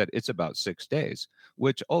 he said it's about 6 days,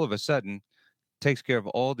 which all of a sudden takes care of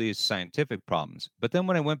all these scientific problems. But then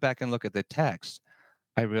when I went back and looked at the text,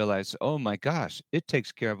 I realized, oh my gosh, it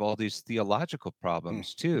takes care of all these theological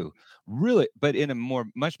problems too. Really, but in a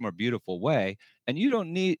much more beautiful way. And you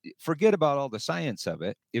don't forget about all the science of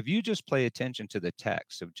it. If you just pay attention to the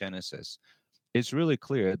text of Genesis, it's really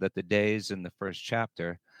clear that the days in the first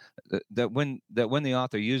chapter, that when the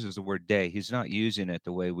author uses the word day, he's not using it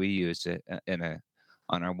the way we use it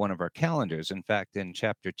on one of our calendars. In fact, in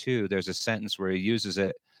chapter 2, there's a sentence where he uses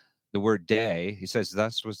it, the word day. He says,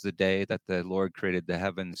 "Thus was the day that the Lord created the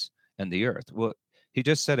heavens and the earth." Well, he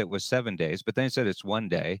just said it was 7 days, but then he said it's one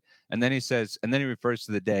day, and then he refers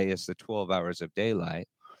to the day as the 12 hours of daylight.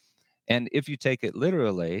 And if you take it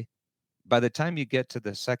literally, by the time you get to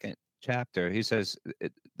the second chapter, he says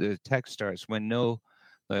the text starts when no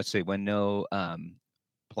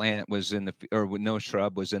plant was in or when no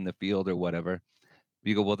shrub was in the field or whatever.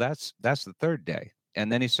 You go, well, that's the third day. And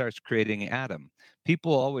then he starts creating Adam.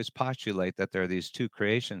 People always postulate that there are these two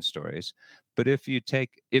creation stories. But if you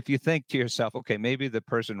think to yourself, okay, maybe the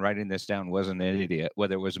person writing this down wasn't an idiot,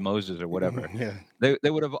 whether it was Moses or whatever, Yeah. they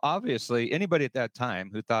would have, obviously, anybody at that time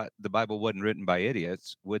who thought the Bible wasn't written by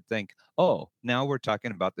idiots would think, oh, now we're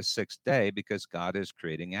talking about the 6th day because God is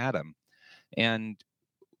creating Adam. And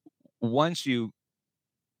once you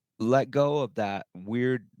let go of the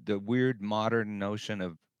weird modern notion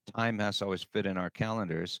of time has to always fit in our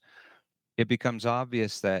calendars, it becomes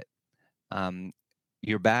obvious that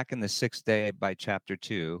you're back in the 6th day by chapter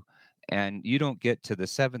 2, and you don't get to the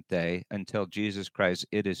 7th day until Jesus Christ,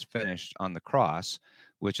 it is finished, on the cross,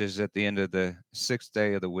 which is at the end of the 6th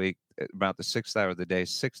day of the week, about the 6th hour of the day,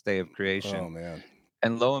 6th day of creation. Oh man.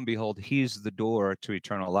 And lo and behold, he's the door to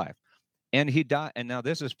eternal life. And he died. And now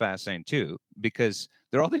this is fascinating too, because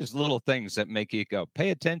there are all these little things that make you go, pay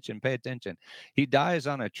attention, pay attention. He dies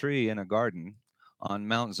on a tree in a garden on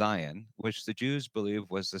Mount Zion, which the Jews believe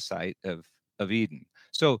was the site of Eden.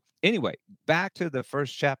 So anyway, back to the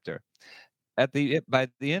first chapter. By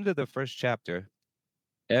the end of the first chapter,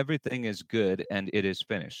 everything is good and it is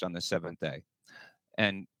finished on the 7th day.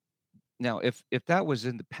 And now, if that was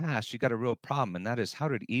in the past, you got a real problem, and that is, how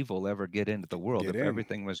did evil ever get into the world if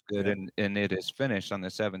everything was good and it is finished on the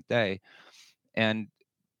 7th day? And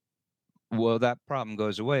well, that problem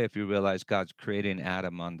goes away if you realize God's creating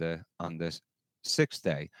Adam on the 6th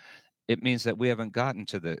day. It means that we haven't gotten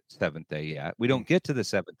to the 7th day yet. We don't get to the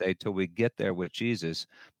 7th day till we get there with Jesus.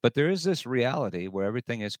 But there is this reality where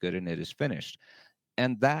everything is good and it is finished.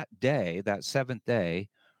 And that day, that 7th day,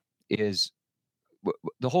 is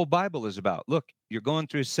the whole Bible is about. Look, you're going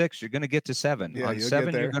through 6, you're going to get to 7. Yeah, on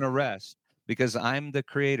 7, you're going to rest because I'm the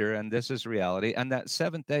creator and this is reality. And that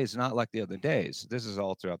 7th day is not like the other days. This is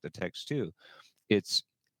all throughout the text too. It's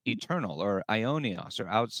eternal, or aionios, or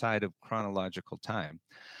outside of chronological time.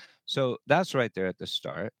 So that's right there at the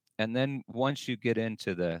start. And then once you get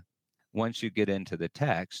into the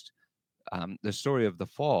text, the story of the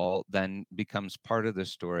fall then becomes part of the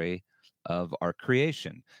story of our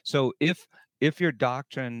creation. So if your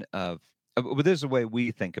doctrine of this is the way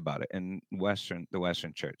we think about it in the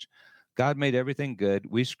Western church. God made everything good.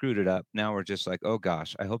 We screwed it up. Now we're just like, oh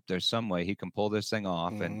gosh, I hope there's some way he can pull this thing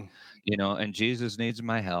off. And, and Jesus needs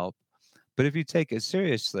my help. But if you take it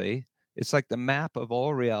seriously, it's like the map of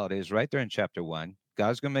all reality is right there in chapter 1.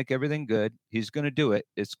 God's going to make everything good. He's going to do it.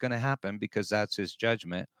 It's going to happen because that's his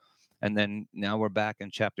judgment. And then now we're back in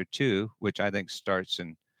chapter 2, which I think starts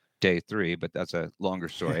in day 3, but that's a longer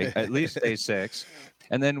story, at least day 6.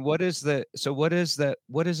 And then what is it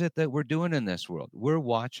that we're doing in this world? We're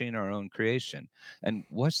watching our own creation. And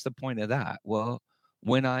what's the point of that? Well,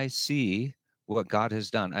 when I see what God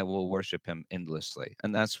has done, I will worship him endlessly.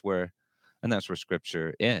 And that's where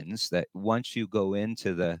scripture ends, that once you go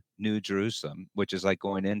into the New Jerusalem, which is like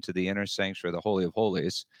going into the inner sanctuary, the Holy of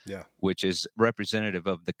Holies, which is representative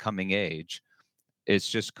of the coming age, it's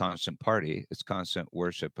just constant party. It's constant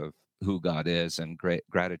worship of who God is and great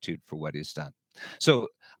gratitude for what he's done. So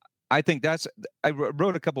I think I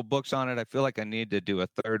wrote a couple books on it. I feel like I need to do a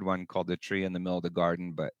third one called The Tree in the Middle of the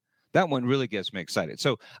Garden, but that one really gets me excited.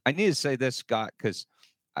 So I need to say this, Scott, because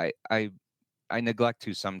I neglect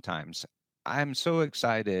to sometimes. I'm so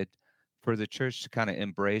excited for the church to kind of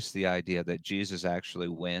embrace the idea that Jesus actually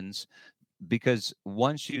wins, because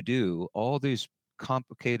once you do, all these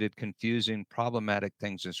complicated, confusing, problematic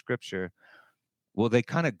things in Scripture, well, they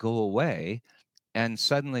kind of go away, and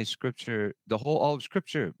suddenly Scripture, all of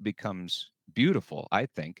Scripture becomes beautiful, I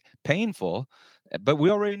think, painful, but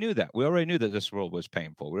we already knew that. We already knew that this world was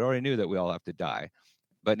painful. We already knew that we all have to die.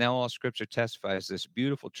 But now all Scripture testifies this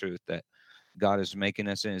beautiful truth that God is making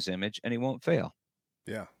us in his image, and he won't fail.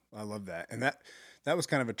 Yeah, I love that. And that was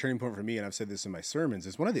kind of a turning point for me, and I've said this in my sermons,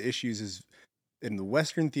 is one of the issues is in the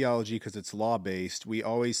Western theology, because it's law-based, we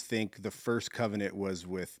always think the first covenant was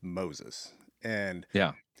with Moses. And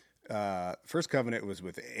first covenant was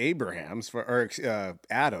with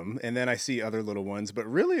Adam, and then I see other little ones, but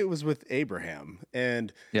really it was with Abraham.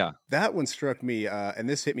 And that one struck me, and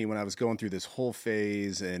this hit me when I was going through this whole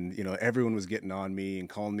phase, and everyone was getting on me and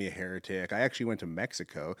calling me a heretic. I actually went to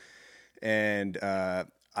Mexico, and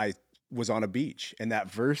I was on a beach, and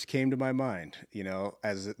that verse came to my mind,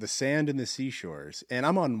 as the sand in the seashores. And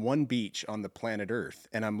I'm on one beach on the planet Earth,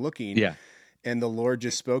 and I'm looking, and the Lord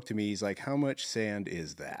just spoke to me. He's like, how much sand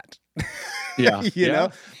is that? You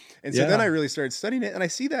know? And so then I really started studying it, and I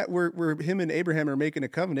see that where him and Abraham are making a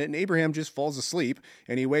covenant, and Abraham just falls asleep,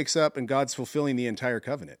 and he wakes up, and God's fulfilling the entire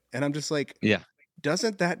covenant. And I'm just like,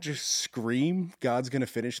 doesn't that just scream God's going to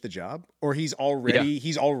finish the job? Or he's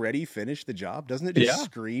already finished the job? Doesn't it just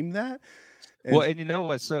scream that? And you know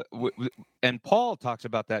what? So, and Paul talks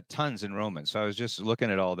about that tons in Romans. So I was just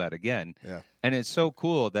looking at all that again. And it's so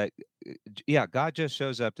cool that, God just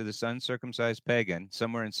shows up to this uncircumcised pagan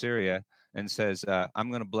somewhere in Syria and says,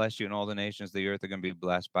 I'm going to bless you, and all the nations of the earth are going to be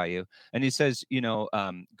blessed by you. And he says,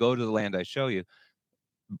 go to the land I show you.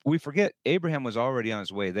 We forget Abraham was already on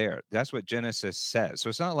his way there. That's what Genesis says. So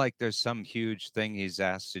it's not like there's some huge thing he's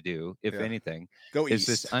asked to do. If anything, go east.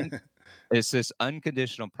 It's this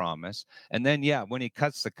unconditional promise. And then, when he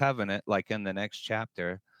cuts the covenant, like in the next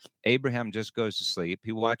chapter, Abraham just goes to sleep.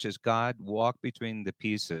 He watches God walk between the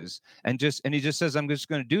pieces, and he just says, I'm just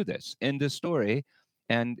going to do this. End of story.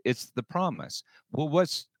 And it's the promise. Well,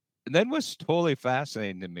 what's totally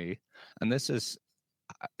fascinating to me, and this is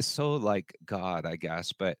so like God, I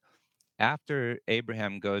guess, but after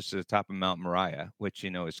Abraham goes to the top of Mount Moriah, which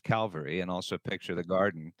is Calvary, and also a picture of the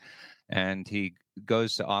garden, and he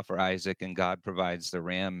goes to offer Isaac, and God provides the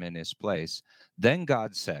ram in his place, then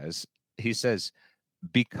God says,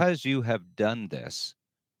 because you have done this,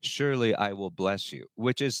 surely I will bless you.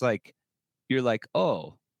 Which is like, you're like,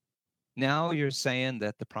 oh, now you're saying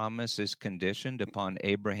that the promise is conditioned upon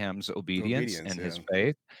Abraham's obedience and his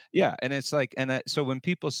faith. And it's like, so when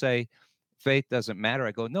people say faith doesn't matter,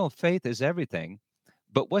 I go, no, faith is everything.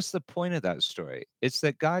 But what's the point of that story? It's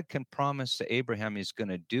that God can promise to Abraham he's going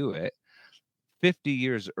to do it 50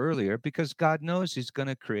 years earlier, because God knows he's going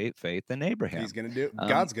to create faith in Abraham. He's going to do it.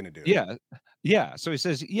 God's going to do it. So he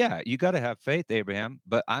says, you got to have faith, Abraham,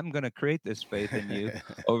 but I'm going to create this faith in you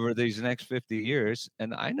over these next 50 years,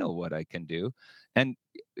 and I know what I can do. And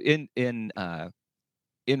in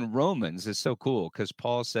Romans, it's so cool, because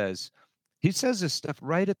Paul says this stuff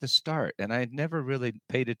right at the start, and I had never really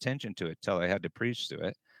paid attention to it till I had to preach to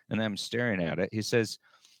it, and I'm staring at it. He says,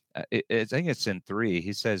 I think it's in 3.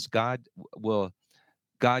 He says, God will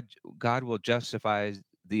justify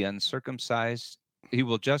the uncircumcised. He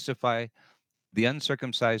will justify the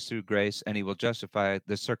uncircumcised through grace, and he will justify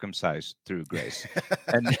the circumcised through grace.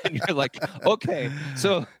 And then you're like, okay,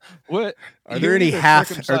 so what are there any half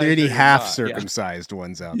circumcised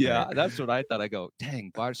ones out there? Yeah, that's what I thought. I go,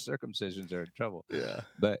 dang, bar circumcisions are in trouble.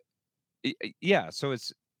 But so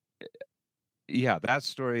it's that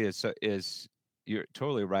story is you're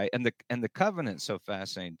totally right. And the covenant's so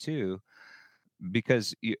fascinating too,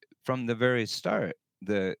 because from the very start,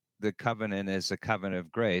 the covenant is a covenant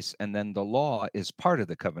of grace, and then the law is part of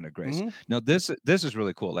the covenant of grace. Now, this is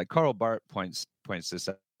really cool. Like Karl Barth points this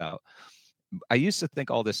out. I used to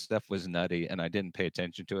think all this stuff was nutty and I didn't pay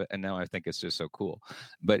attention to it. And now I think it's just so cool.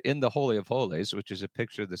 But in the Holy of Holies, which is a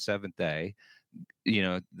picture of the seventh day,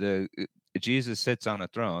 Jesus sits on a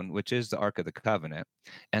throne, which is the Ark of the Covenant.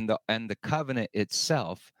 And the covenant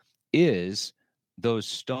itself is those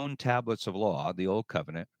stone tablets of law, the old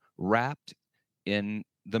covenant, wrapped in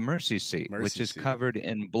the mercy seat, which is covered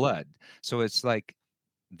in blood. So it's like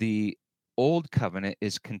the old covenant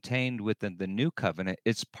is contained within the new covenant.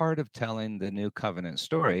 It's part of telling the new covenant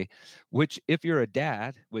story, which if you're a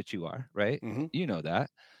dad, which you are, right? Mm-hmm. You know that.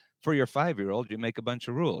 For your 5-year-old, you make a bunch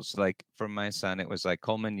of rules. Like for my son, it was like,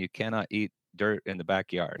 Coleman, you cannot eat dirt in the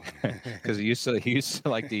backyard, because he used to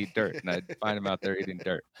like to eat dirt, and I'd find him out there eating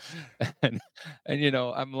dirt. And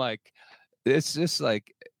I'm like, it's just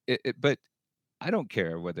like but I don't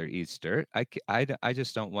care whether he eats dirt. I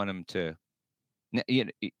just don't want him to.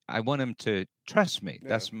 I want him to trust me. Yeah.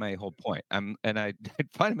 That's my whole point. I'd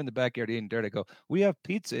find him in the backyard eating dirt. I go, we have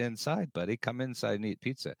pizza inside, buddy. Come inside and eat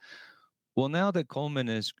pizza. Well, now that Coleman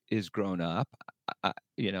is grown up,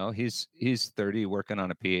 he's 30, working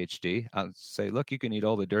on a PhD. I'll say, look, you can eat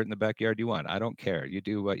all the dirt in the backyard you want. I don't care. You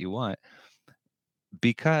do what you want,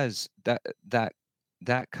 because that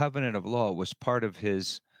covenant of law was part of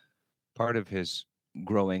his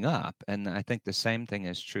growing up. And I think the same thing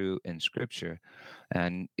is true in Scripture.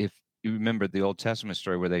 And if you remember the Old Testament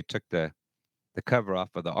story where they took the cover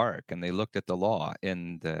off of the ark and they looked at the law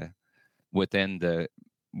under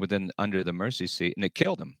the mercy seat, and it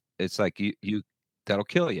killed him. It's like you that'll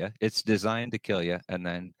kill you. It's designed to kill you, and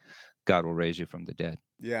then God will raise you from the dead.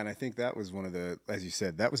 Yeah, and I think that was one of the, as you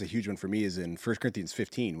said, that was a huge one for me, is in 1 Corinthians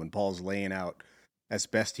 15, when Paul's laying out as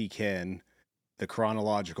best he can the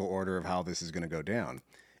chronological order of how this is going to go down.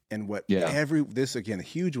 And this again, a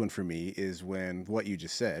huge one for me is when what you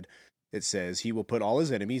just said, it says he will put all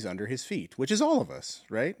his enemies under his feet, which is all of us,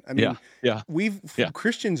 right? I mean,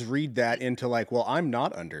 Christians read that into like, well, I'm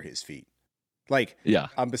not under his feet. Like,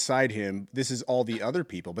 I'm beside him. This is all the other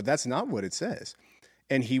people, but that's not what it says.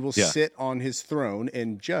 And he will sit on his throne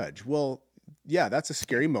and judge. Well, yeah, that's a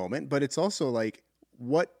scary moment, but it's also like,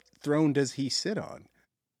 what throne does he sit on?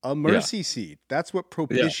 A mercy seat. That's what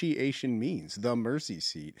propitiation means, the mercy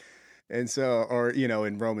seat. And so, or,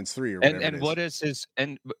 in Romans 3 or whatever. And what is his,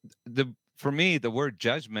 for me, the word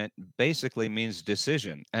judgment basically means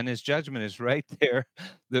decision. And his judgment is right there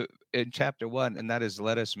in chapter 1. And that is,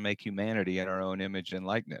 let us make humanity in our own image and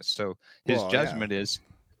likeness. So his judgment is,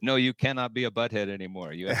 no, you cannot be a butthead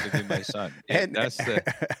anymore. You have to be my son.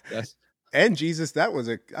 And Jesus,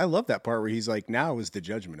 I love that part where he's like, now is the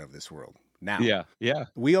judgment of this world. Now. Yeah.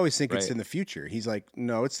 We always think it's in the future. He's like,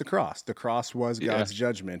 no, it's the cross. The cross was God's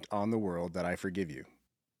judgment on the world, that I forgive you.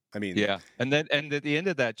 I mean, and at the end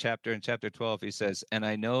of that chapter, in chapter 12, he says, and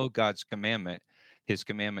I know God's commandment, his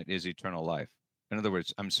commandment is eternal life. In other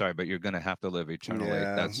words, I'm sorry, but you're going to have to live eternally.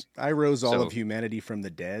 Yeah, I rose all of humanity from the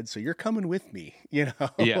dead, so you're coming with me,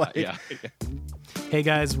 Hey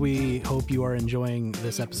guys, we hope you are enjoying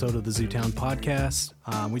this episode of the Zootown podcast.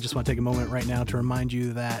 We just want to take a moment right now to remind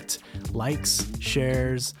you that likes,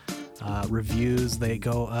 shares, reviews, they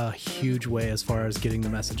go a huge way as far as getting the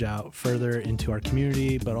message out further into our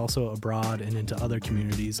community, but also abroad and into other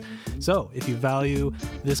communities. So if you value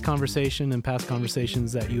this conversation and past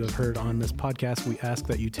conversations that you have heard on this podcast, we ask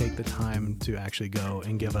that you take the time to actually go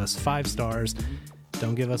and give us 5 stars.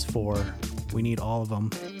 Don't give us 4. We need all of them.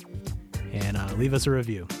 And leave us a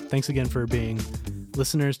review. Thanks again for being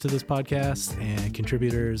listeners to this podcast and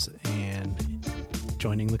contributors and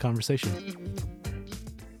joining the conversation.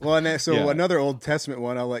 Well, and so another Old Testament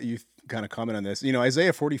one, I'll let you kind of comment on this.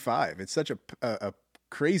 Isaiah 45, it's such a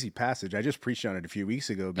crazy passage. I just preached on it a few weeks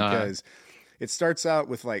ago because it starts out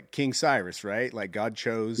with like King Cyrus, right? Like God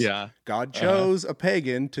chose a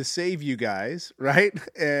pagan to save you guys, right?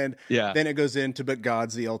 And then it goes into, but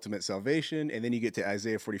God's the ultimate salvation. And then you get to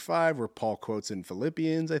Isaiah 45, where Paul quotes in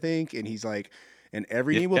Philippians, I think. And he's like, and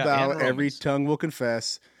every knee will bow, every tongue will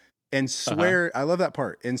confess and swear. I love that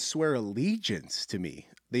part. And swear allegiance to me.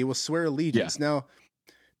 They will swear allegiance. Now,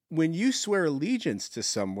 when you swear allegiance to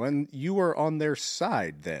someone, you are on their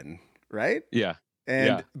side then, right? Yeah.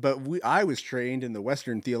 But I was trained in the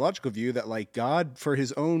Western theological view that like God, for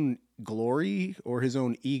his own glory or his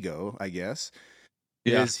own ego, I guess,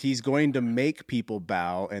 is he's going to make people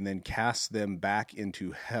bow and then cast them back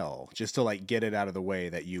into hell just to like get it out of the way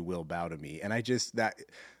that you will bow to me. And that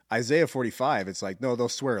Isaiah 45, it's like, no, they'll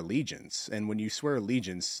swear allegiance. And when you swear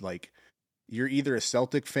allegiance, like, you're either a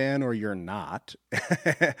Celtic fan or you're not.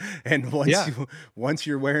 And once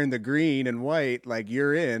you're wearing the green and white, like,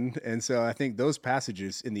 you're in. And so I think those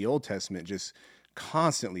passages in the Old Testament just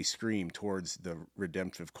constantly scream towards the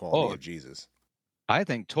redemptive quality of Jesus. I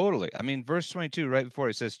think totally. I mean, verse 22, right before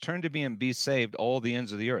he says, turn to me and be saved, all the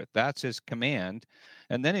ends of the earth. That's his command.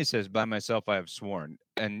 And then he says, by myself I have sworn,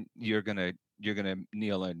 and you're gonna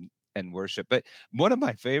kneel and worship. But one of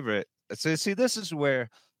my favorite, so see, this is where,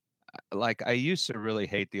 like, I used to really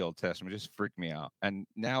hate the Old Testament, it just freaked me out. And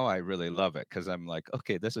now I really love it because I'm like,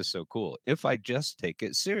 okay, this is so cool if I just take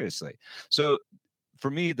it seriously. So for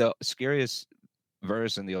me, the scariest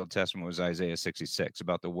verse in the Old Testament was Isaiah 66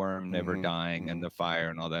 about the worm never dying and the fire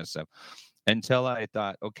and all that stuff. Until I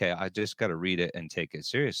thought, okay, I just got to read it and take it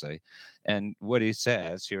seriously. And what he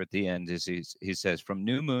says here at the end is he says, from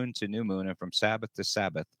new moon to new moon and from Sabbath to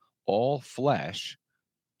Sabbath, all flesh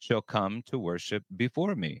shall come to worship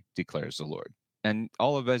before me, declares the Lord. And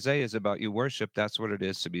all of Isaiah is about you worship. That's what it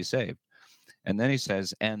is to be saved. And then he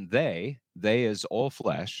says, and they is all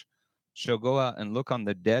flesh, shall go out and look on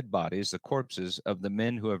the dead bodies, the corpses of the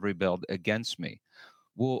men who have rebelled against me.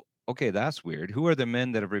 Well, okay, that's weird. Who are the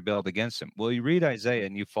men that have rebelled against him? Well, you read Isaiah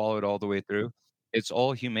and you follow it all the way through. It's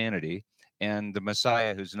all humanity and the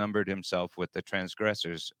Messiah who's numbered himself with the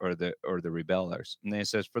transgressors or the rebellers. And then it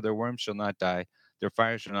says, for their worms shall not die, their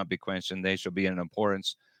fire shall not be quenched, and they shall be an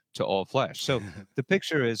abhorrence to all flesh. So the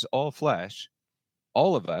picture is all flesh.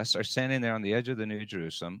 All of us are standing there on the edge of the New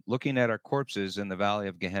Jerusalem, looking at our corpses in the valley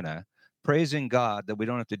of Gehenna, praising God that we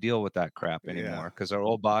don't have to deal with that crap anymore because our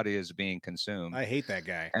old body is being consumed. I hate that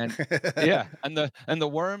guy. And yeah, and the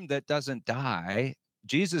worm that doesn't die,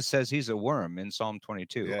 Jesus says he's a worm in Psalm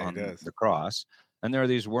 22 on the cross. And there are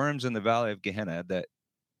these worms in the valley of Gehenna that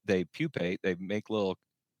they pupate, they make little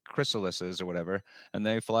chrysalises or whatever, and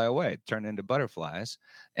they fly away, turn into butterflies.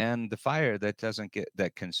 And the fire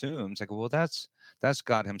that consumes, like, well, that's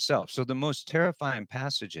God himself. So the most terrifying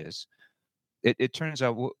passages, it turns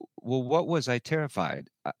out, well, what was I terrified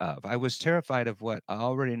of? I was terrified of what I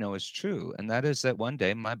already know is true, and that is that one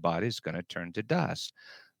day my body's going to turn to dust.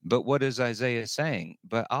 But what is Isaiah saying?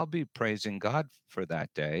 But I'll be praising God for that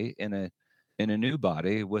day in a new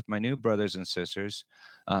body with my new brothers and sisters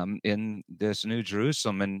in this new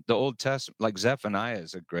Jerusalem. And the Old Testament, like Zephaniah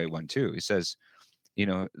is a great one too. He says,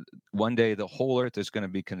 one day the whole earth is going to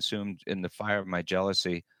be consumed in the fire of my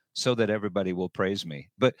jealousy, so that everybody will praise me.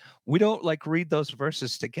 But we don't read those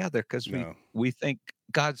verses together because we think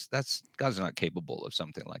God's not capable of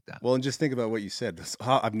something like that. Well, and just think about what you said.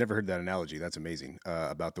 I've never heard that analogy. That's amazing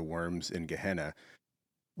about the worms in Gehenna.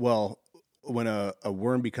 Well, when a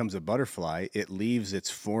worm becomes a butterfly, it leaves its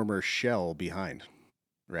former shell behind,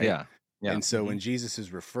 right? Yeah. And so when Jesus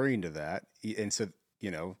is referring to that, and so,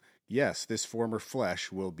 yes, this former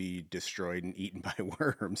flesh will be destroyed and eaten by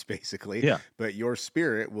worms, basically. Yeah. But your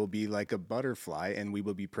spirit will be like a butterfly, and we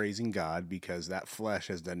will be praising God because that flesh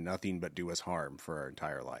has done nothing but do us harm for our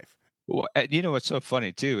entire life. Well, what's so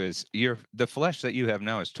funny too is the flesh that you have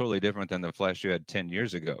now is totally different than the flesh you had 10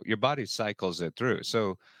 years ago. Your body cycles it through.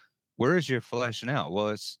 So where is your flesh now? Well,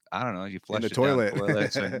 it's, I don't know, you flush in the it toilet. down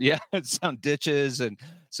toilets and, it's on ditches. And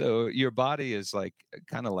so your body is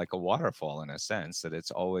kind of like a waterfall in a sense that it's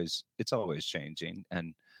always changing.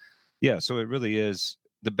 And so it really is.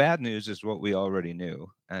 The bad news is what we already knew.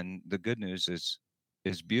 And the good news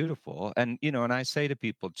is beautiful. And, and I say to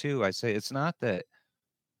people too, I say, it's not that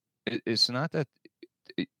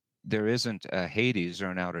there isn't a Hades or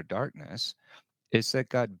an outer darkness. It's that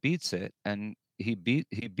God beats it, and he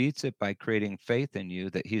beats it by creating faith in you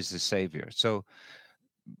that he's the savior. So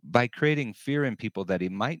by creating fear in people that he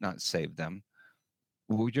might not save them,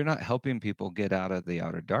 well, you're not helping people get out of the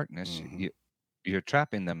outer darkness. Mm-hmm. You're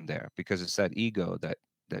trapping them there because it's that ego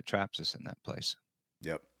that traps us in that place.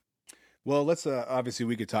 Yep. Well, let's obviously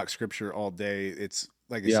we could talk scripture all day. It's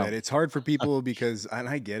like I said, it's hard for people because, and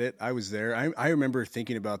I get it. I was there. I remember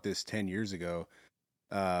thinking about this 10 years ago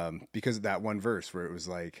because of that one verse where it was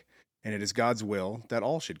like, and it is God's will that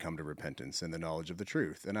all should come to repentance and the knowledge of the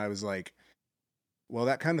truth. And I was like, well,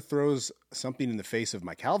 that kind of throws something in the face of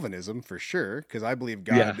my Calvinism for sure, because I believe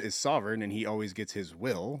God is sovereign and he always gets his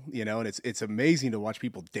will, and it's amazing to watch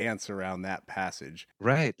people dance around that passage.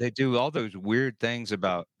 Right. They do all those weird things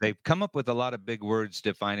they've come up with a lot of big words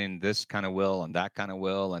defining this kind of will and that kind of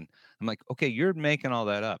will. And I'm like, okay, you're making all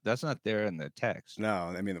that up. That's not there in the text.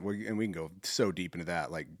 No, I mean, we can go so deep into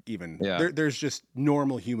that. Like even there's just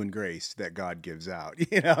normal human grace that God gives out,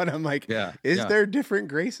 and I'm like, is there different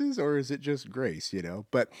graces or is it just grace,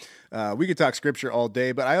 But we could talk scripture all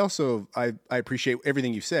day, but I appreciate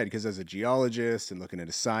everything you said, because as a geologist and looking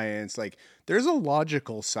into science, like there's a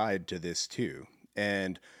logical side to this too.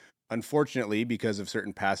 And unfortunately, because of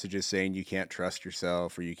certain passages saying you can't trust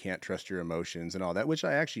yourself or you can't trust your emotions and all that, which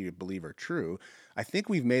I actually believe are true, I think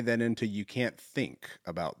we've made that into you can't think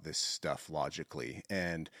about this stuff logically.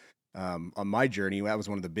 And on my journey, that was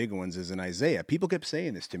one of the big ones, is in Isaiah. People kept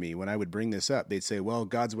saying this to me when I would bring this up. They'd say, well,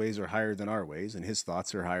 God's ways are higher than our ways, and his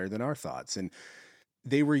thoughts are higher than our thoughts. And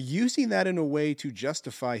they were using that in a way to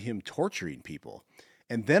justify him torturing people.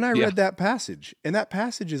 And then I read that passage, and that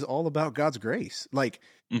passage is all about God's grace. Like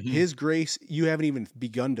his grace, you haven't even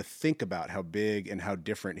begun to think about how big and how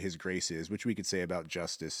different his grace is, which we could say about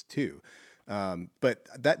justice too. But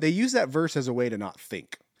that they use that verse as a way to not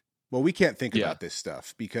think. Well, we can't think about this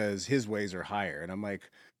stuff because his ways are higher. And I'm like,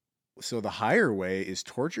 so the higher way is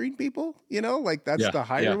torturing people, like that's the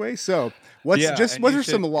higher way. So what are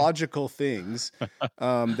some logical things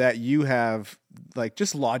that you have, like,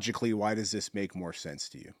 just logically, why does this make more sense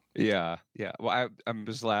to you? Yeah. Well, I'm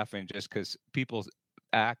just laughing just because people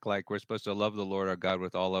act like we're supposed to love the Lord our God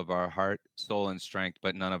with all of our heart, soul, and strength,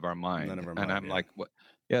 but none of our mind. And I'm like, what?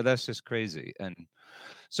 Yeah, that's just crazy. And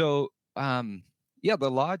so, the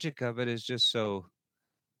logic of it is just so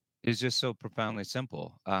profoundly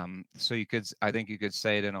simple. So I think you could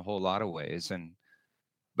say it in a whole lot of ways.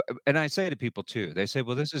 And I say to people too, they say,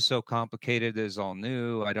 well, this is so complicated. This is all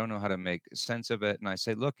new. I don't know how to make sense of it. And I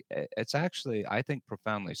say, look, it's actually, I think,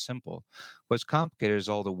 profoundly simple. What's complicated is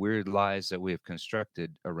all the weird lies that we have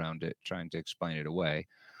constructed around it, trying to explain it away.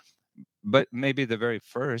 But maybe the very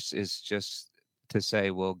first is just to say,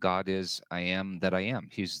 well, God is, I am that I am.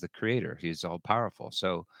 He's the creator. He's all powerful.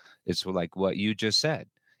 So it's like what you just said.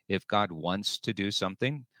 If God wants to do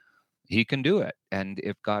something, he can do it. And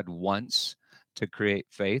if God wants to create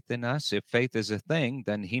faith in us, if faith is a thing,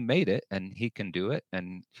 then he made it and he can do it,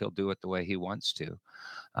 and he'll do it the way he wants to.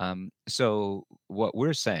 So what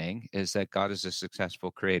we're saying is that God is a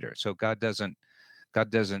successful creator. So God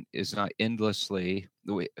is not endlessly,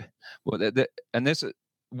 and this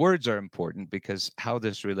words are important because how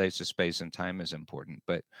this relates to space and time is important.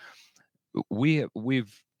 But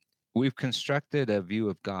we've constructed a view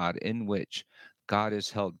of God in which God is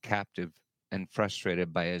held captive and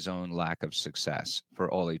frustrated by his own lack of success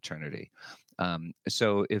for all eternity.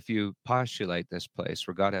 So if you postulate this place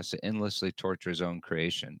where God has to endlessly torture his own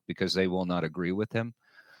creation because they will not agree with him,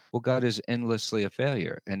 well, God is endlessly a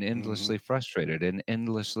failure and endlessly frustrated and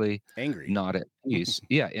endlessly angry, not at peace.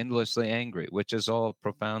 Endlessly angry, which is all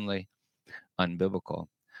profoundly unbiblical.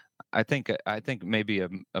 I think maybe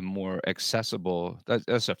a more accessible,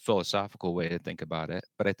 that's a philosophical way to think about it,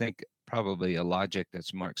 but I think probably a logic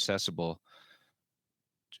that's more accessible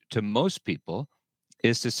to most people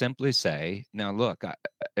is to simply say, now look,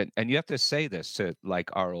 and you have to say this to like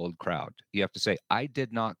our old crowd. You have to say, I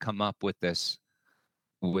did not come up with this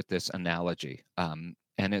analogy. And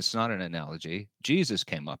it's not an analogy. Jesus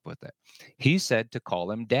came up with it. He said to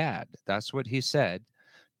call him dad. That's what he said.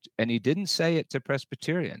 And he didn't say it to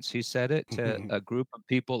Presbyterians. He said it to a group of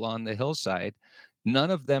people on the hillside, none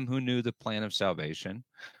of them who knew the plan of salvation.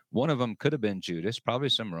 One of them could have been Judas, probably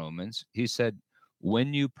some Romans. He said,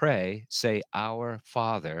 when you pray, say, our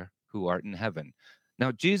Father who art in heaven.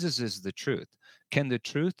 Now, Jesus is the truth. Can the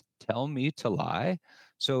truth tell me to lie?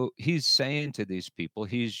 So he's saying to these people,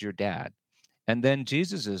 he's your dad. And then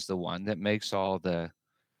Jesus is the one that makes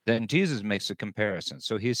then Jesus makes a comparison.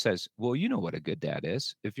 So he says, well, you know what a good dad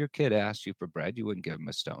is. If your kid asked you for bread, you wouldn't give him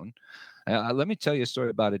a stone. Let me tell you a story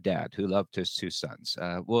about a dad who loved his two sons.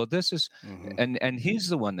 Well, this is, and he's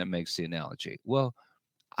the one that makes the analogy. Well,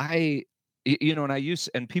 and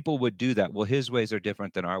people would do that. Well, his ways are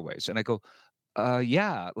different than our ways. And I go,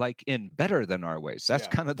 like in better than our ways. That's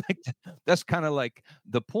kind of like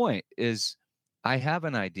the point is, I have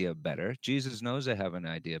an idea better. Jesus knows I have an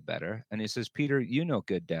idea better. And he says, Peter, you know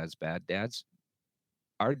good dads, bad dads.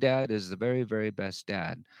 Our dad is the very, very best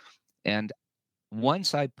dad. And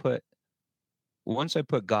once I put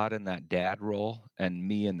God in that dad role and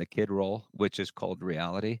me in the kid role, which is called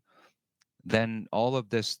reality, then all of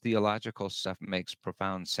this theological stuff makes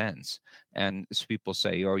profound sense. And people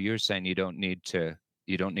say, oh, you're saying you don't need to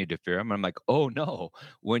fear him. I'm like, oh no,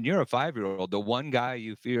 when you're a 5-year-old, the one guy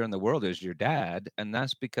you fear in the world is your dad. And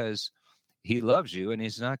that's because he loves you and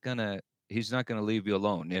he's not gonna leave you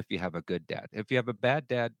alone if you have a good dad. If you have a bad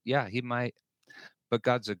dad, yeah, he might, but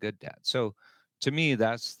God's a good dad. So to me,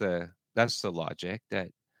 that's the logic, that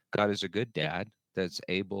God is a good dad that's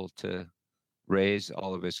able to raise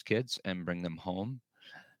all of his kids and bring them home.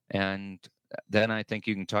 And then I think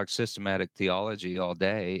you can talk systematic theology all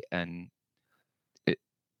day, and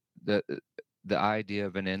the idea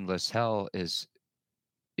of an endless hell is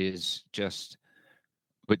just,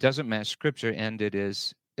 it doesn't match scripture, and it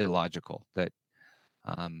is illogical. That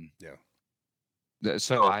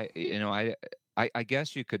So I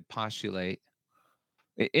guess you could postulate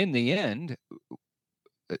in the end,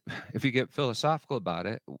 if you get philosophical about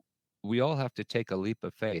it, we all have to take a leap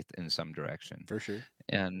of faith in some direction. For sure.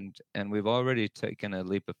 And we've already taken a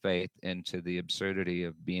leap of faith into the absurdity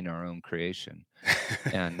of being our own creation.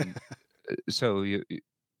 And so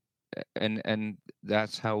and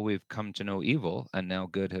that's how we've come to know evil, and now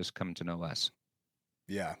good has come to know us.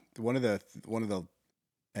 Yeah. One of the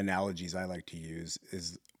analogies I like to use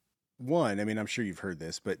is one, I mean, I'm sure you've heard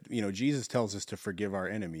this, but Jesus tells us to forgive our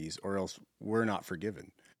enemies or else we're not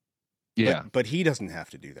forgiven. Yeah. But he doesn't have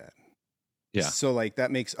to do that. Yeah. So like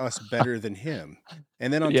that makes us better than him.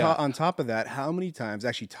 And then on top of that, how many times,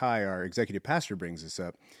 actually Ty, our executive pastor, brings this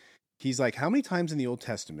up. He's like, how many times in the Old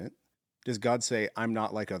Testament does God say, I'm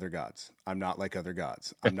not like other gods. I'm not like other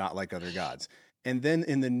gods. I'm not like other gods. And then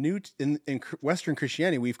in in Western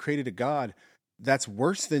Christianity, we've created a God that's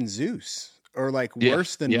worse than Zeus or like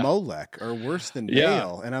worse than Molech or worse than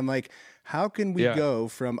Baal. And I'm like, how can we go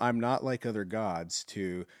from I'm not like other gods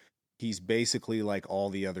to he's basically like all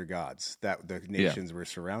the other gods that the nations were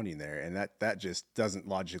surrounding there? And that just doesn't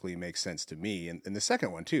logically make sense to me. And the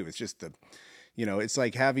second one too, it's just it's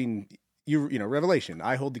like having Revelation,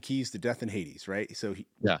 I hold the keys to death and Hades, right? So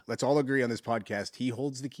let's all agree on this podcast, he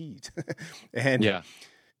holds the keys. And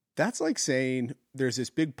that's like saying there's this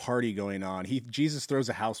big party going on. Jesus throws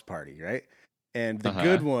a house party, right? And the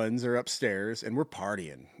good ones are upstairs and we're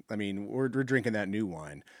partying. I mean, we're drinking that new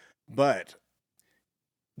wine. But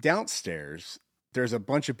downstairs, there's a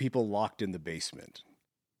bunch of people locked in the basement.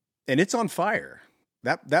 And it's on fire.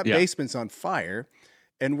 That basement's on fire.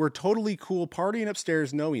 And we're totally cool partying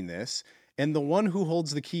upstairs knowing this. And the one who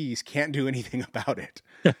holds the keys can't do anything about it.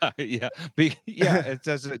 It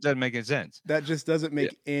doesn't make any sense. That just doesn't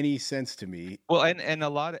make any sense to me. Well, and a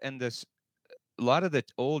lot of the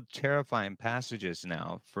old terrifying passages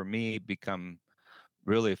now for me become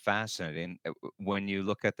really fascinating when you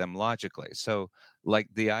look at them logically. So like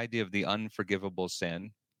the idea of the unforgivable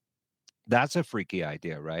sin, that's a freaky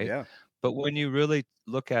idea, right? Yeah. But when you really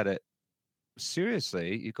look at it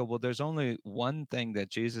seriously, you go, well, there's only one thing that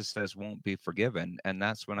Jesus says won't be forgiven, and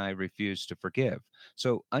that's when I refuse to forgive.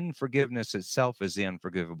 So unforgiveness itself is the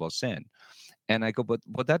unforgivable sin. And I go, but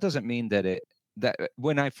that doesn't mean that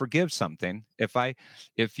when I forgive something, if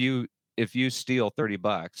you steal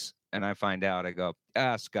 $30 and I find out, I go,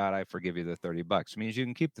 Scott, I forgive you the $30. It means you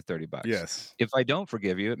can keep the $30. Yes. If I don't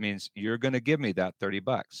forgive you, it means you're going to give me that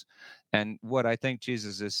 $30. And what I think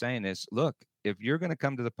Jesus is saying is, look, if you're going to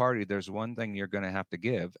come to the party, there's one thing you're going to have to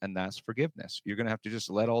give, and that's forgiveness. You're going to have to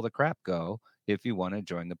just let all the crap go if you want to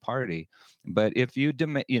join the party. But if you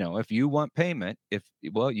if you want payment,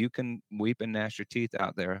 you can weep and gnash your teeth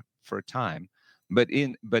out there for a time. But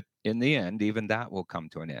in the end, even that will come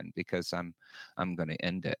to an end because I'm going to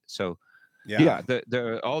end it. So there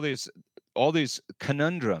are all these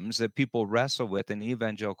conundrums that people wrestle with in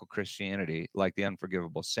evangelical Christianity, like the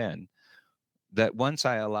unforgivable sin, that once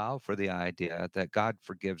I allow for the idea that God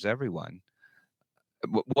forgives everyone,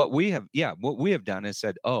 what we have done is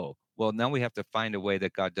said, oh, well, now we have to find a way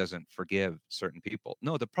that God doesn't forgive certain people.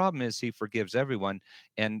 No, the problem is he forgives everyone,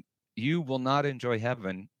 and you will not enjoy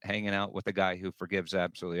heaven hanging out with a guy who forgives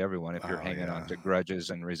absolutely everyone if you're hanging on to grudges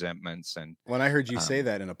and resentments. And when I heard you say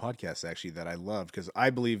that in a podcast, actually, that I loved, because I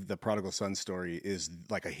believe the prodigal son story is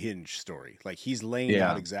like a Hinge story. Like he's laying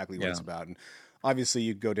out exactly what it's about. And obviously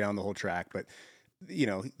you go down the whole track, but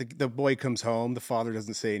the boy comes home, the father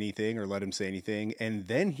doesn't say anything or let him say anything, and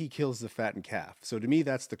then he kills the fattened calf. So to me,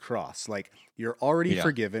 that's the cross. Like, you're already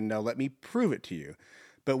forgiven. Now let me prove it to you.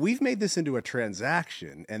 But we've made this into a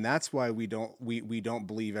transaction, and that's why we don't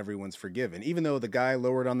believe everyone's forgiven. Even though the guy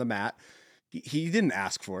lowered on the mat, he didn't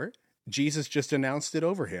ask for it. Jesus just announced it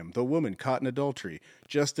over him. The woman caught in adultery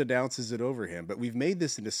just announces it over him. But we've made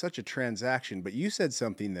this into such a transaction. But you said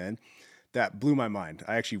something then that blew my mind.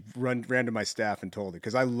 I actually ran to my staff and told it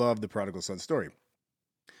because I love the prodigal son story.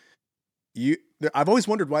 I've always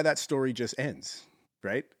wondered why that story just ends,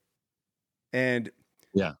 right? And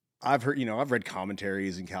I've heard, I've read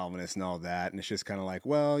commentaries and Calvinists and all that, and it's just kind of like,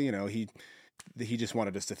 well, he just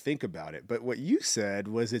wanted us to think about it. But what you said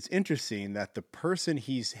was, it's interesting that the person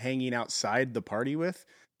he's hanging outside the party with,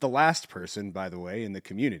 the last person, by the way, in the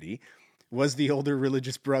community, was the older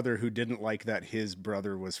religious brother who didn't like that his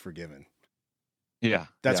brother was forgiven. Yeah.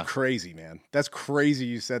 That's crazy, man. That's crazy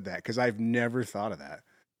you said that, because I've never thought of that.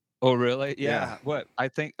 Oh, really? Yeah. What I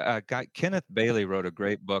think Kenneth Bailey wrote a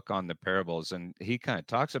great book on the parables, and he kind of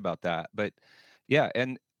talks about that. But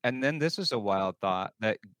and then this is a wild thought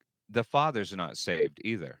that the father's not saved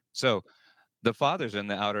either. So the father's in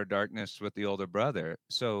the outer darkness with the older brother.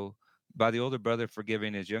 So by the older brother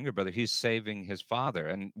forgiving his younger brother, he's saving his father.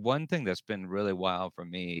 And one thing that's been really wild for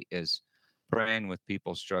me is praying with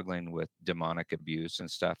people struggling with demonic abuse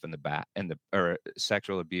and stuff in the back, or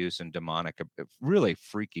sexual abuse and demonic, really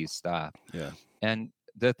freaky stuff. Yeah. And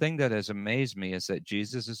the thing that has amazed me is that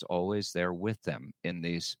Jesus is always there with them in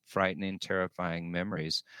these frightening, terrifying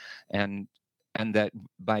memories. And that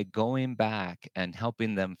by going back and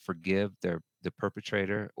helping them forgive the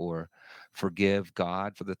perpetrator, or forgive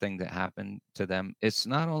God for the thing that happened to them, it's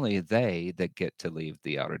not only they that get to leave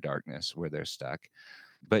the outer darkness where they're stuck,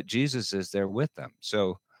 but Jesus is there with them.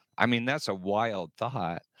 So, I mean, that's a wild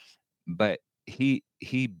thought, but he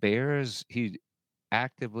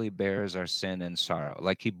actively bears our sin and sorrow.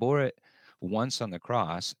 Like he bore it once on the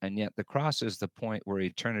cross, and yet the cross is the point where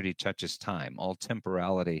eternity touches time. All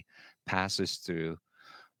temporality passes through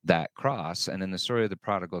that cross. And in the story of the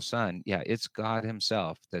prodigal son, yeah, it's God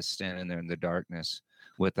himself that's standing there in the darkness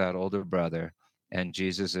with that older brother. And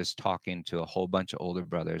Jesus is talking to a whole bunch of older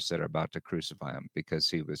brothers that are about to crucify him because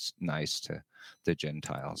he was nice to the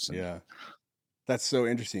Gentiles. And, yeah. That's so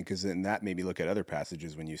interesting, because then that made me look at other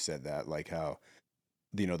passages when you said that, like how,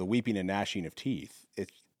 the weeping and gnashing of teeth.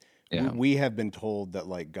 We have been told that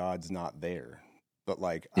like God's not there, but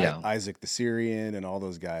like Isaac the Syrian and all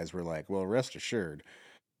those guys were like, well, rest assured,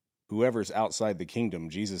 whoever's outside the kingdom,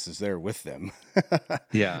 Jesus is there with them.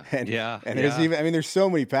 And there's even, I mean, there's so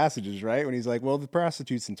many passages, right? When he's like, well, the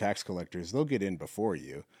prostitutes and tax collectors, they'll get in before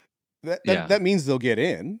you. That means they'll get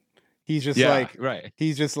in. He's just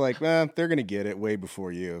he's just like, well, they're going to get it way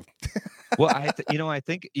before you. Well, I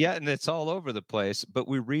think, and it's all over the place, but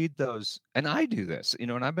we read those, and I do this,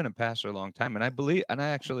 and I've been a pastor a long time, and I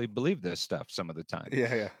actually believe this stuff some of the time.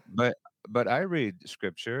 Yeah. But I read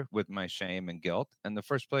scripture with my shame and guilt, and the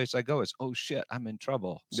first place I go is, oh shit, I'm in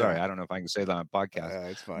trouble. Sorry, I don't know if I can say that on a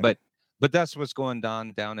podcast. It's fine. But that's what's going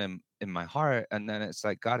down in my heart, and then it's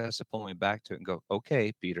like God has to pull me back to it and go,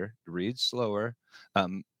 okay, Peter, read slower,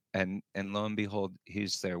 and lo and behold,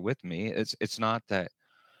 he's there with me. It's not that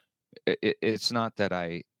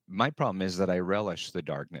my problem is that I relish the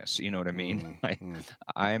darkness. You know what I mean?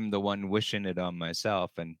 I'm the one wishing it on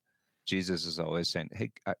myself, and Jesus is always saying,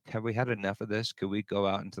 hey, have we had enough of this? Could we go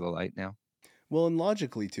out into the light now? Well, and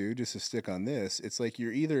logically too, just to stick on this, it's like you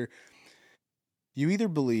either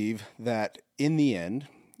believe that in the end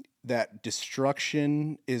that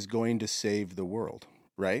destruction is going to save the world,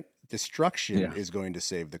 right? Destruction is going to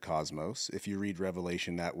save the cosmos. If you read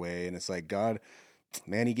Revelation that way, and it's like, God,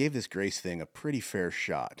 man, he gave this grace thing a pretty fair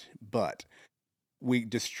shot, but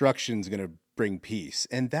destruction's going to bring peace.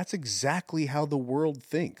 And that's exactly how the world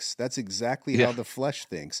thinks. That's exactly how the flesh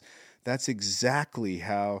thinks. That's exactly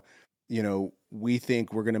how, we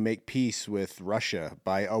think we're going to make peace with Russia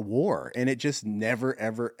by a war. And it just never,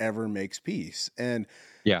 ever, ever makes peace. And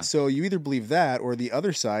so you either believe that, or the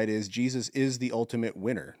other side is Jesus is the ultimate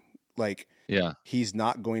winner. Like, he's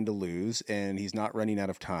not going to lose, and he's not running out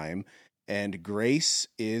of time. And grace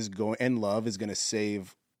is going, and love is going to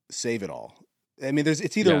save it all. I mean,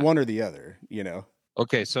 it's either one or the other,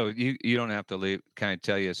 Okay, so you don't have to leave. Can I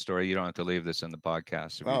tell you a story? You don't have to leave this in the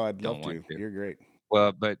podcast. Oh, I'd love to. You're great.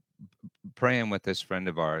 Well, but praying with this friend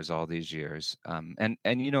of ours all these years, and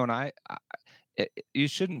you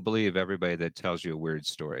shouldn't believe everybody that tells you a weird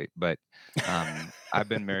story, but I've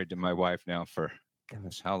been married to my wife now for,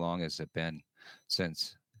 gosh, how long has it been?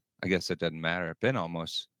 Since, I guess it doesn't matter. It's been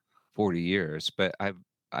almost 40 years, but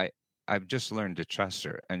I've just learned to trust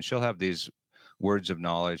her, and she'll have these words of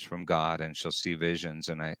knowledge from God, and she'll see visions,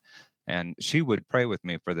 and she would pray with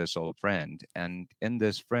me for this old friend, and in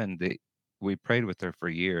this friend, we prayed with her for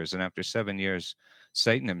years, and after 7 years,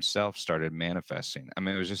 Satan himself started manifesting. I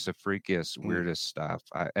mean, it was just the freakiest, weirdest stuff.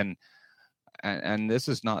 And this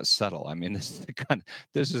is not subtle. I mean, this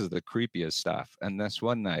is the creepiest stuff. And this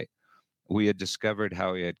one night, we had discovered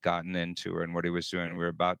how he had gotten into her and what he was doing. We were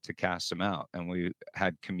about to cast him out, and we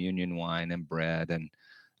had communion wine and bread. And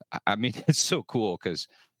I mean, it's so cool because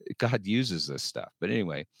God uses this stuff. But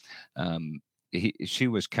anyway, she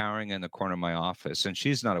was cowering in the corner of my office, and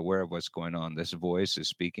she's not aware of what's going on. This voice is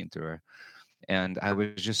speaking to her. And I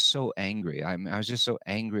was just so angry. I was just so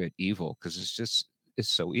angry at evil, because it's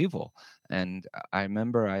so evil. And I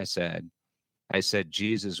remember I said,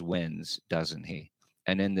 Jesus wins, doesn't he?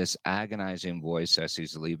 And in this agonizing voice as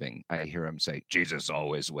he's leaving, I hear him say, Jesus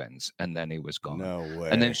always wins. And then he was gone. No way.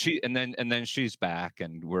 And then she's back,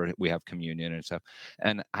 and we have communion and stuff.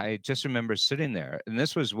 And I just remember sitting there, and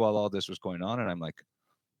this was while all this was going on. And I'm like,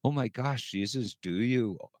 oh my gosh, Jesus, do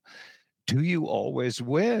you always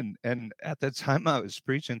win? And at the time I was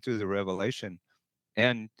preaching through the Revelation,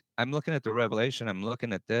 and I'm looking at the Revelation, I'm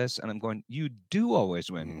looking at this, and I'm going, you do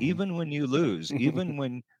always win, even when you lose, even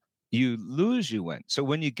when you lose, you win. So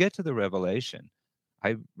when you get to the Revelation,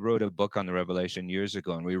 I wrote a book on the Revelation years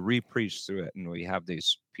ago, and we re-preached through it, and we have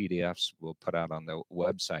these PDFs we'll put out on the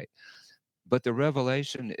website. But the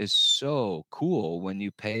Revelation is so cool when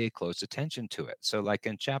you pay close attention to it. So like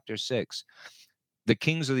in chapter 6, the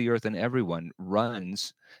kings of the earth and everyone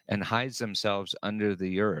runs and hides themselves under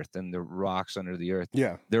the earth and the rocks under the earth.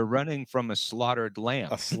 Yeah. They're running from a slaughtered lamb.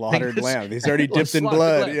 A slaughtered lamb. He's already dipped in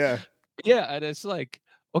blood. Lamb. Yeah. Yeah. And it's like,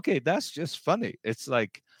 okay, that's just funny. It's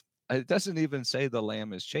like, it doesn't even say the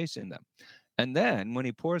lamb is chasing them. And then when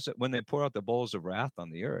they pour out the bowls of wrath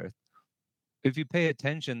on the earth, if you pay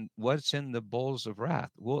attention, what's in the bowls of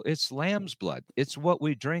wrath? Well, it's lamb's blood. It's what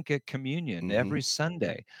we drink at communion every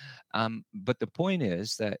Sunday. But the point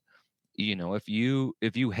is that, if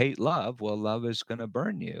you hate love, well, love is going to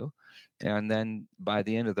burn you. And then by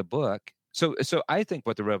the end of the book, so I think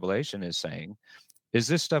what the Revelation is saying is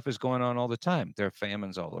this stuff is going on all the time. There are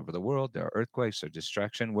famines all over the world. There are earthquakes, there's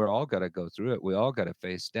destruction. We're all got to go through it. We all got to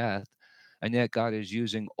face death. And yet God is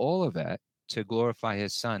using all of it to glorify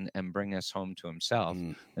his son and bring us home to himself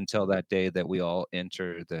until that day that we all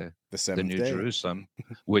enter the new day. Jerusalem,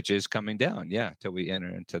 which is coming down. Yeah. Till we enter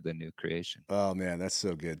into the new creation. Oh man, that's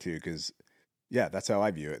so good too. Cause yeah, that's how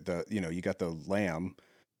I view it. You got the lamb.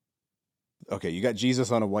 Okay. You got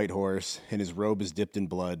Jesus on a white horse and his robe is dipped in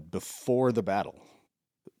blood before the battle,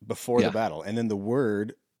 the battle. And then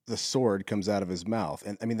the sword comes out of his mouth.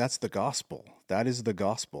 And I mean, that's the gospel. That is the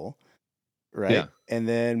gospel. Right. Yeah. And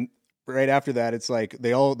then right after that, it's like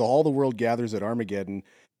all the world gathers at Armageddon,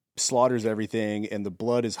 slaughters everything, and the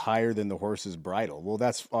blood is higher than the horse's bridle. Well,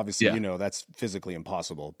 that's obviously, that's physically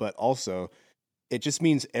impossible, but also it just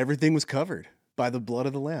means everything was covered by the blood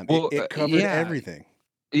of the lamb. Well, it covered everything.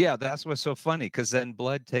 Yeah, that's what's so funny, because then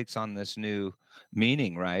blood takes on this new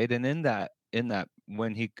meaning, right? And in that,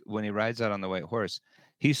 when he rides out on the white horse,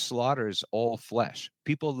 he slaughters all flesh.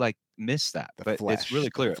 People miss that, but it's really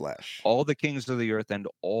clear. All the kings of the earth and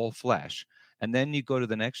all flesh. And then you go to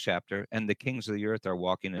the next chapter, and the kings of the earth are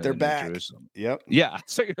walking in Jerusalem. Yep. Yeah.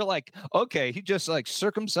 So you're like, okay, he just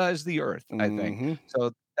circumcised the earth. I think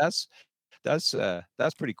so. That's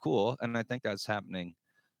pretty cool, and I think that's happening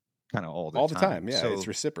kind of all the time. Yeah, so, it's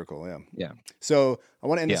reciprocal. Yeah. Yeah. So I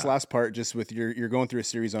want to end this last part just with you're going through a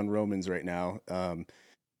series on Romans right now,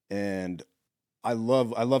 and I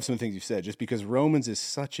love some of the things you said, just because Romans is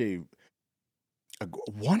such a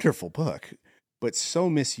wonderful book, but so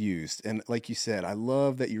misused. And like you said, I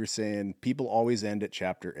love that you were saying people always end at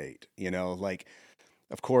chapter 8.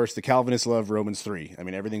 Of course, the Calvinists love Romans 3. I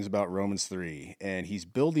mean, everything's about Romans 3, and he's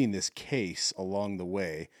building this case along the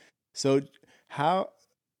way. So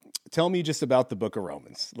tell me just about the book of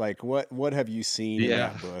Romans. Like what have you seen in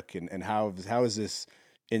that book, and how has this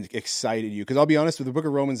excited you? Because I'll be honest, with the book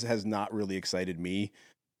of Romans has not really excited me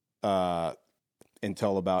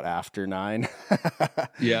until about after 9.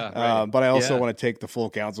 Yeah. Right. But I also want to take the full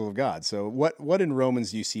counsel of God. So what in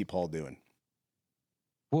Romans do you see Paul doing?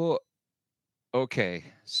 Well, okay.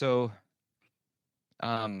 So,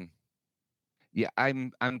 I'm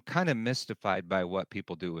kind of mystified by what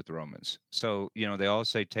people do with Romans. So, they all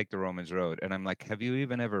say take the Romans road, and I'm like, have you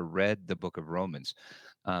even ever read the book of Romans?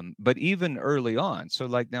 But even early on, so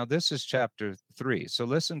now this is chapter 3. So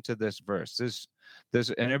listen to this verse. This,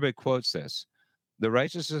 and everybody quotes this. The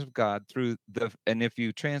righteousness of God and if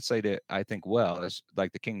you translate it, I think it's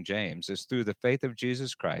like the King James, is through the faith of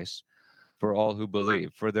Jesus Christ for all who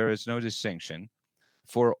believe. For there is no distinction.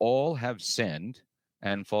 For all have sinned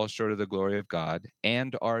and fall short of the glory of God,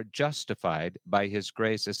 and are justified by his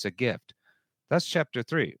grace as a gift. That's chapter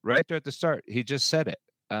 3, right there at the start. He just said it.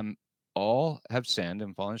 All have sinned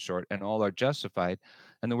and fallen short, and all are justified.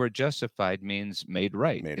 And the word justified means made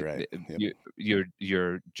right. Made right. Yep.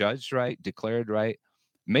 You're judged right, declared right,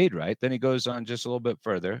 made right. Then he goes on just a little bit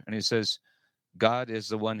further, and he says, God is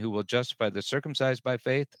the one who will justify the circumcised by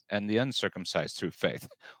faith and the uncircumcised through faith.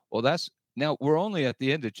 Well, now we're only at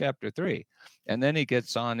the end of chapter 3. And then he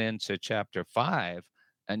gets on into chapter 5,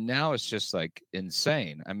 and now it's just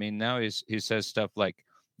insane. I mean, now he says stuff like,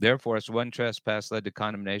 therefore, as one trespass led to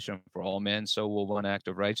condemnation for all men, so will one act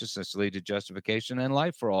of righteousness lead to justification and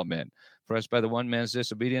life for all men. For us, by the one man's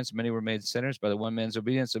disobedience, many were made sinners. By the one man's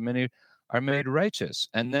obedience, and many are made righteous.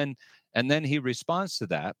 And then he responds to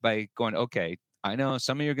that by going, okay, I know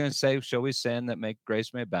some of you are going to say, shall we sin that make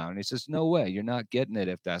grace may abound? And he says, no way, you're not getting it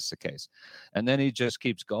if that's the case. And then he just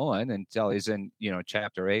keeps going until he's in,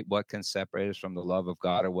 chapter 8, what can separate us from the love of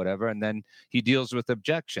God or whatever. And then he deals with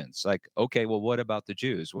objections like, okay, well, what about the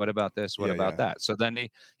Jews? What about this? What about that? So then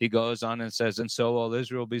he goes on and says, and so all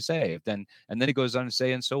Israel will be saved. And then he goes on to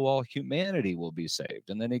say, and so all humanity will be saved.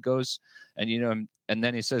 And then he goes, and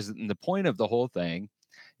then he says, and the point of the whole thing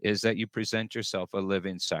is that you present yourself a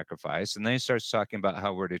living sacrifice. And then he starts talking about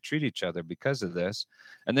how we're to treat each other because of this.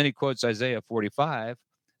 And then he quotes Isaiah 45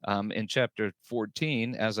 in chapter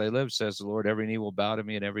 14, as I live, says the Lord, every knee will bow to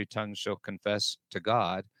me and every tongue shall confess to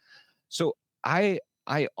God. So I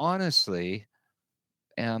honestly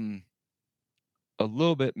am a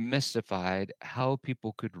little bit mystified how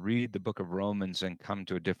people could read the book of Romans and come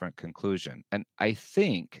to a different conclusion. And I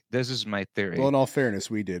think this is my theory. Well, in all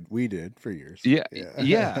fairness, we did for years.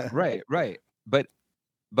 Yeah, right. But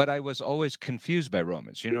I was always confused by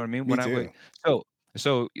Romans. You know what I mean?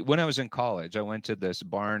 So when I was in college, I went to this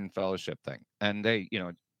Barn Fellowship thing, and they,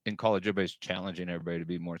 in college, everybody's challenging everybody to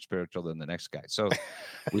be more spiritual than the next guy. So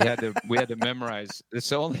we had to memorize.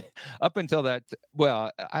 It's only up until that.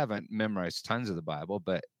 Well, I haven't memorized tons of the Bible,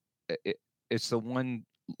 but it's the one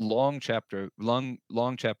long chapter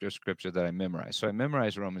of scripture that I memorized. So I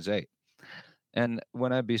memorized Romans 8, and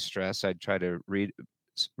when I'd be stressed, I'd try to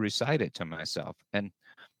recite it to myself. And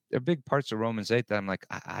there are big parts of Romans 8 that I'm like,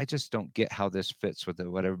 I just don't get how this fits with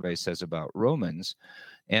what everybody says about Romans.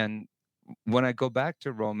 And when I go back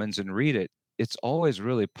to Romans and read it, it's always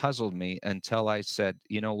really puzzled me until I said,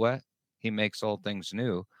 you know what? He makes all things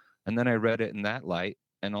new. And then I read it in that light,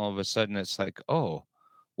 and all of a sudden it's like, oh,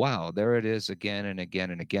 wow, there it is again and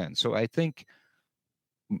again and again. So I think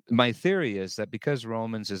my theory is that because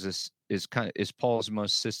Romans is Paul's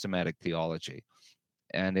most systematic theology,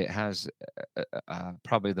 and it has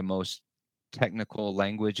probably the most technical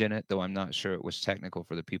language in it, though I'm not sure it was technical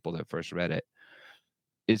for the people that first read it.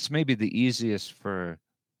 It's maybe the easiest for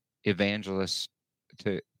evangelists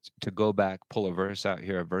to go back, pull a verse out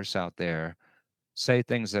here, a verse out there, say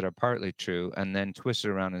things that are partly true, and then twist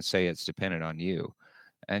it around and say it's dependent on you.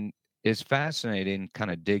 And it's fascinating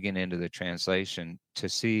kind of digging into the translation to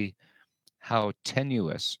see how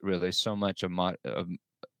tenuous really so many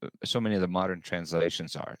of the modern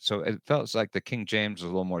translations are. So it felt like the King James was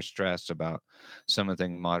a little more stressed about some of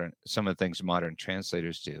the things modern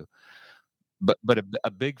translators do. But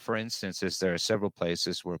a big, for instance, is there are several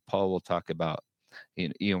places where Paul will talk about,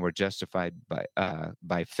 we're justified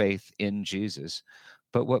by faith in Jesus.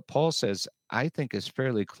 But what Paul says, I think, is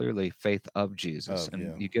fairly clearly faith of Jesus.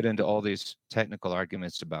 You get into all these technical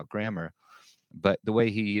arguments about grammar, but the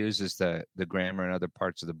way he uses the grammar and other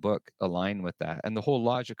parts of the book align with that. And the whole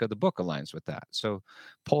logic of the book aligns with that. So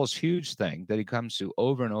Paul's huge thing that he comes to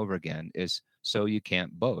over and over again is, so you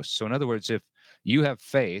can't boast. So in other words, if you have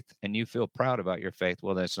faith and you feel proud about your faith,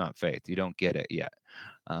 well, that's not faith. You don't get it yet.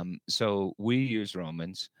 So we use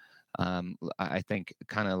Romans, I think,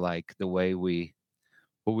 kind of like the way we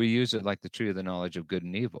use it like the tree of the knowledge of good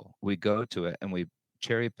and evil. We go to it and we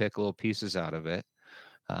cherry pick little pieces out of it,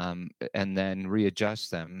 and then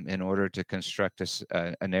readjust them in order to construct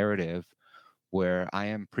a narrative where I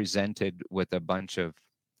am presented with a bunch of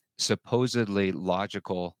supposedly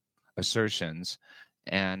logical assertions,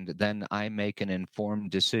 and then I make an informed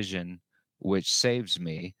decision which saves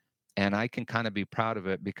me, and I can kind of be proud of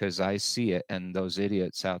it because I see it, and those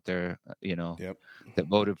idiots out there, that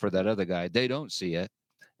voted for that other guy, they don't see it.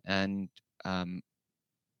 And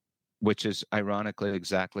which is ironically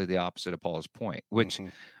exactly the opposite of Paul's point, which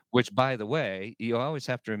by the way, you always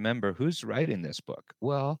have to remember who's writing this book.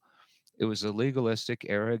 Well, it was a legalistic,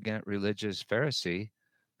 arrogant, religious Pharisee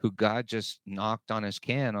who God just knocked on his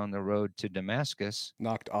can on the road to Damascus.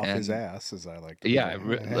 Knocked off his ass, as I like to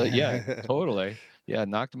say. Totally. Yeah,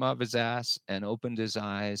 knocked him off his ass and opened his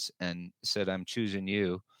eyes and said, I'm choosing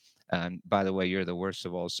you. And by the way, you're the worst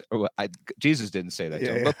of all. Jesus didn't say that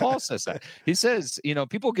to him, but Paul says that. He says,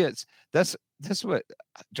 people get, that's what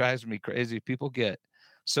drives me crazy. People get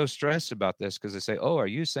so stressed about this because they say, oh, are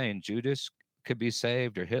you saying Judas could be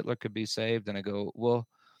saved or Hitler could be saved? And I go, well,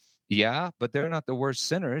 yeah, but they're not the worst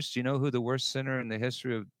sinners. Do you know who the worst sinner in the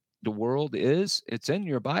history of the world is? It's in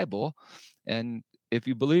your Bible. And if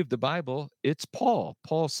you believe the Bible, it's Paul.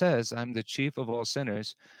 Paul says, I'm the chief of all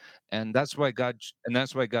sinners. And that's why God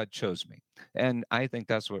chose me. And I think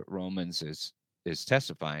that's what Romans is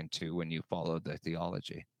testifying to when you follow the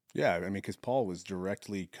theology. Yeah, I mean, because Paul was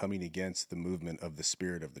directly coming against the movement of the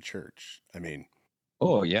spirit of the church. I mean,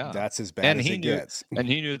 oh yeah, that's as bad as it gets. And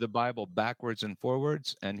he knew the Bible backwards and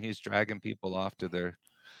forwards, and he's dragging people off to their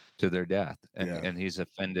to their death, and he's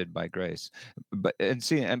offended by grace. But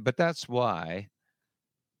that's why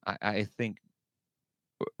I think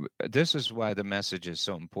this is why the message is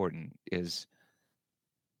so important. Is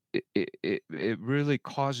it really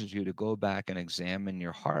causes you to go back and examine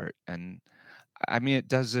your heart. And I mean, it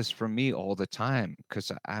does this for me all the time,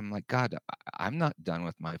 because I'm like, God, I'm not done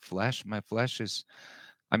with my flesh. My flesh is,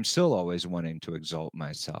 I'm still always wanting to exalt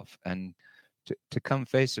myself. And to come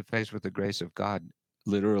face to face with the grace of God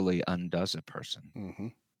literally undoes a person. Mm-hmm.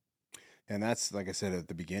 And that's, like I said at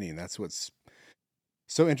the beginning, that's what's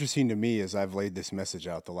so interesting to me as I've laid this message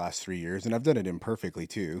out the last 3 years, and I've done it imperfectly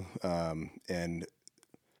too.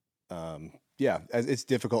 It's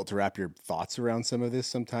difficult to wrap your thoughts around some of this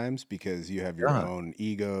sometimes, because you have your own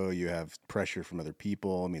ego, you have pressure from other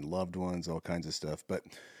people, I mean, loved ones, all kinds of stuff. But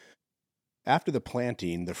after the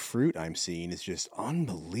planting, the fruit I'm seeing is just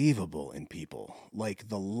unbelievable in people. Like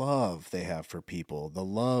the love they have for people,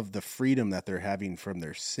 the freedom that they're having from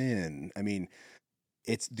their sin. I mean,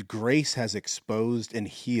 the grace has exposed and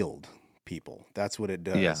healed people. That's what it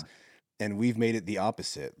does. Yeah. And we've made it the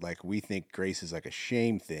opposite. Like, we think grace is like a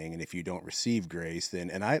shame thing. And if you don't receive grace,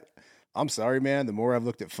 then, and I'm sorry, man, the more I've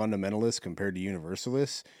looked at fundamentalists compared to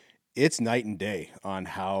universalists, it's night and day on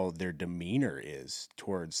how their demeanor is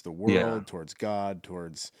towards the world, towards God,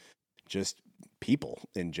 towards just people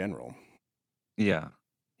in general. Yeah.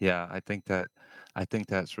 Yeah. I think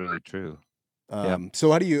that's really true.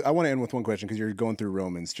 So I want to end with one question, because you're going through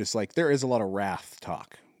Romans, just like there is a lot of wrath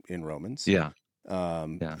talk in Romans.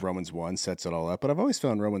 Romans 1 sets it all up, but I've always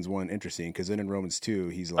found Romans 1 interesting, because then in Romans 2,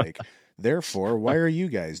 he's like, therefore, why are you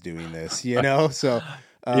guys doing this? You know? So,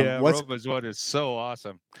 Romans 1 is so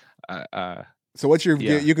awesome. So what's your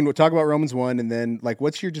view? You can talk about Romans 1, and then like,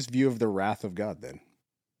 what's your just view of the wrath of God then?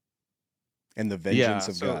 And the vengeance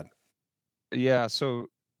of God. Yeah. So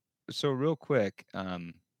real quick,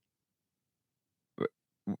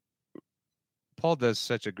 Paul does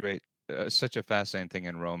such a fascinating thing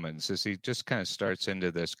in Romans, is he just kind of starts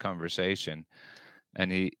into this conversation,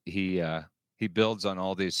 and he builds on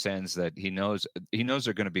all these sins that he knows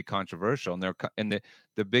are going to be controversial, and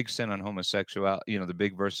the big sin on homosexuality, the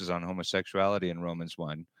big verses on homosexuality in Romans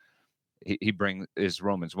 1, is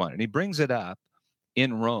Romans 1, and he brings it up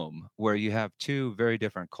in Rome, where you have two very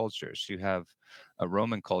different cultures. You have a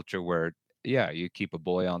Roman culture where you keep a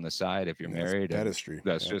boy on the side if you're married. That is true.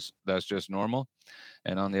 That's just normal.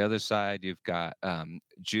 And on the other side, you've got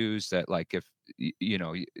Jews that, like, if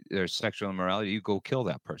there's sexual immorality, you go kill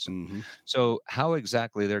that person. Mm-hmm. So how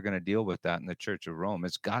exactly they're going to deal with that in the Church of Rome,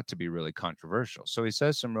 it's got to be really controversial. So he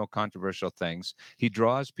says some real controversial things. He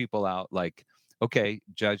draws people out, like, okay,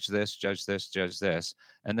 judge this, judge this, judge this.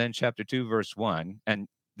 And then chapter 2, verse 1, and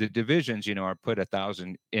the divisions, are put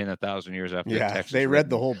 1,000 years after the text. They read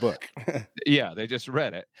the whole book. They just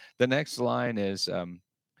read it. The next line is,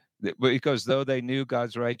 because though they knew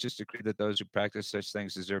God's righteous decree that those who practice such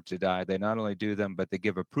things deserve to die, they not only do them, but they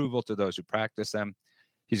give approval to those who practice them.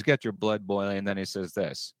 He's got your blood boiling. And then he says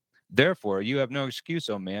this: therefore, you have no excuse,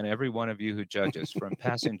 O man, every one of you who judges. From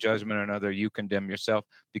passing judgment on another, you condemn yourself,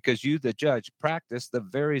 because you, the judge, practice the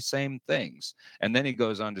very same things. And then he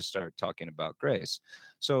goes on to start talking about grace.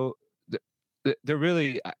 So they're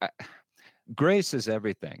really... grace is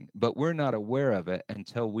everything, but we're not aware of it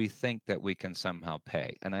until we think that we can somehow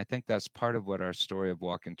pay. And I think that's part of what our story of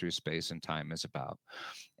walking through space and time is about.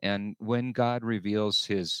 And when God reveals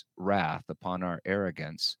his wrath upon our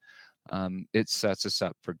arrogance, it sets us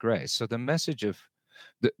up for grace. So the message of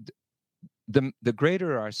the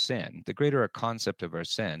greater our sin, the greater our concept of our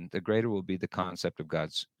sin, the greater will be the concept of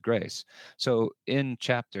God's grace. So in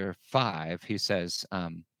chapter 5, he says,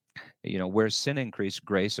 where sin increased,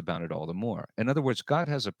 grace abounded all the more. In other words, God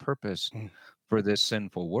has a purpose for this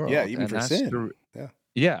sinful world. Yeah, even for sin.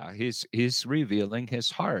 He's revealing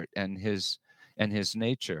his heart and his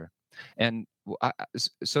nature. And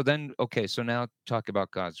so now talk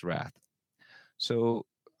about God's wrath. So,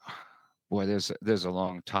 boy, there's a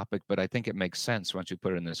long topic, but I think it makes sense once you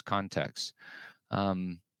put it in this context.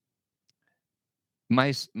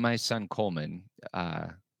 My son Coleman,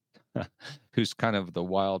 who's kind of the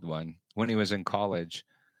wild one, when he was in college,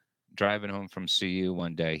 driving home from CU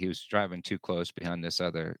one day, he was driving too close behind this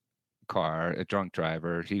other car, a drunk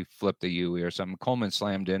driver. He flipped the UE or something. Coleman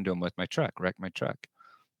slammed into him with my truck, wrecked my truck.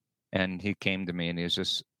 And he came to me, and he was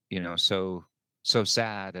just, so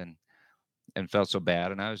sad and felt so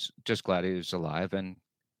bad. And I was just glad he was alive. And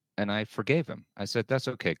I forgave him. I said, that's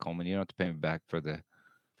okay, Coleman. You don't have to pay me back for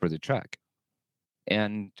the truck.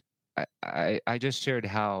 And I just shared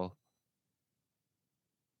how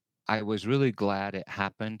I was really glad it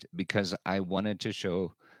happened, because I wanted to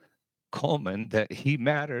show Coleman that he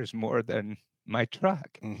matters more than my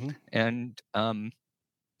truck. Mm-hmm. And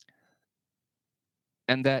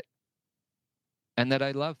that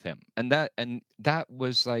I love him. And that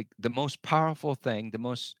was like the most powerful thing, the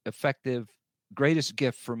most effective, greatest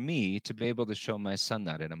gift for me to be able to show my son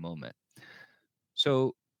that in a moment.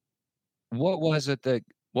 So what was it that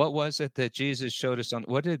Jesus showed us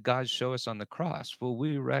what did God show us on the cross? Well,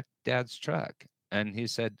 we wrecked Dad's truck, and he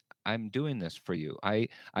said, I'm doing this for you.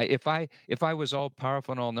 If I was all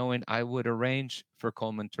powerful and all knowing, I would arrange for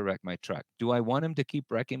Coleman to wreck my truck. Do I want him to keep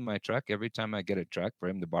wrecking my truck every time I get a truck for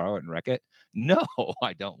him to borrow it and wreck it? No,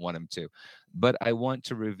 I don't want him to. But I want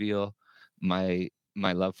to reveal my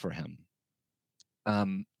love for him.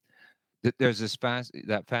 There's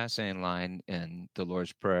that fascinating line in the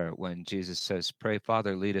Lord's Prayer when Jesus says, "Pray,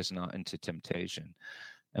 Father, lead us not into temptation."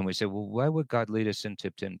 And we say, well, why would God lead us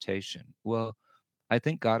into temptation? Well, I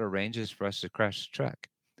think God arranges for us to crash the truck.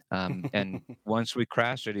 And once we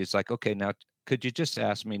crash it, he's like, okay, now could you just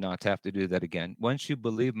ask me not to have to do that again? Once you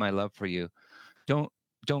believe my love for you, don't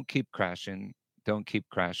keep crashing. Don't keep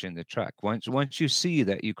crashing the truck. Once you see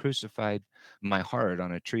that you crucified my heart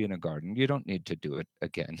on a tree in a garden, you don't need to do it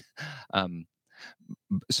again.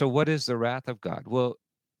 So what is the wrath of God? Well,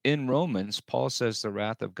 in Romans, Paul says the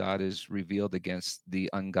wrath of God is revealed against the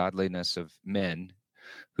ungodliness of men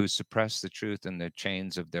who suppress the truth in the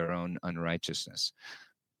chains of their own unrighteousness.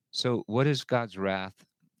 So what is God's wrath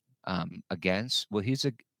against? Well,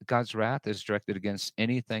 God's wrath is directed against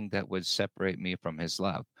anything that would separate me from his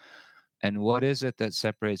love. And what is it that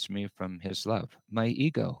separates me from his love? My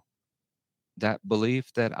ego. That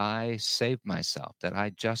belief that I save myself, that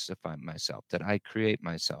I justify myself, that I create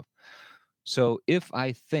myself. So if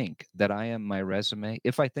I think that I am my resume,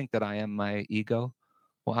 if I think that I am my ego,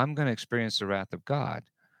 well, I'm going to experience the wrath of God.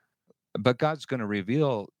 But God's going to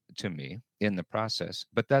reveal to me in the process,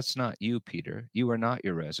 but that's not you, Peter. You are not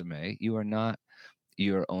your resume. You are not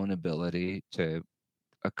your own ability to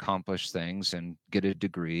accomplish things and get a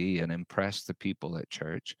degree and impress the people at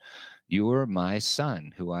church. You are my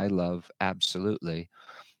son who I love absolutely.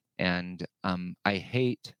 And I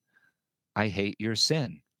hate your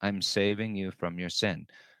sin. I'm saving you from your sin.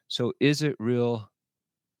 So is it real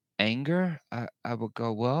anger? I will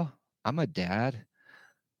go, well, I'm a dad.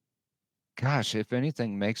 Gosh, if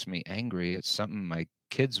anything makes me angry, it's something my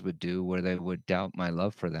kids would do where they would doubt my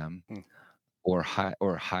love for them or high,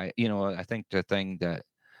 I think the thing that,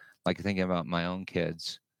 like thinking about my own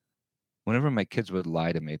kids, whenever my kids would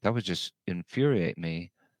lie to me, that would just infuriate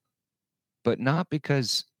me. But not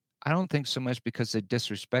because, I don't think so much because they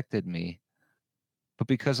disrespected me, but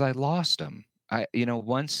because I lost them.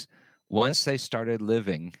 Once they started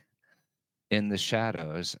living in the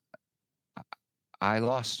shadows, I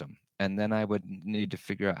lost them. And then I would need to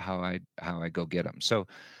figure out how I go get them. So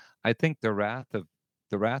I think the wrath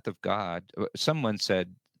of God, someone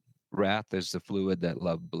said, wrath is the fluid that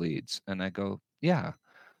love bleeds. And I go, yeah,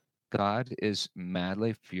 God is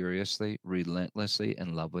madly, furiously, relentlessly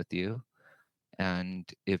in love with you. And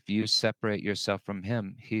if you separate yourself from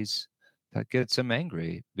him, that gets him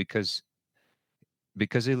angry because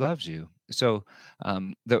he loves you. So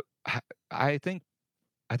I think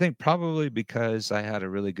probably because I had a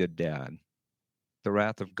really good dad, the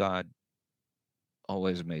wrath of God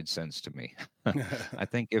always made sense to me. I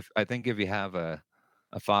think if you have a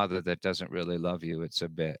father that doesn't really love you, it's a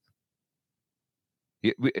bit.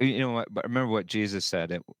 I remember what Jesus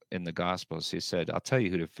said in the Gospels. He said, "I'll tell you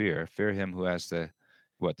who to fear. Fear him who has the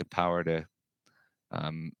power to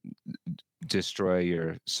destroy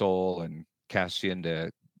your soul and cast you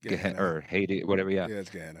into Gehenna, or Hades, whatever." Yeah, it's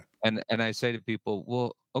Gehenna. And I say to people,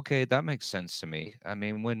 well, okay, that makes sense to me. I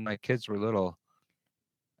mean, when my kids were little,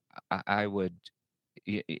 I would,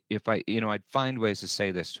 if I'd find ways to say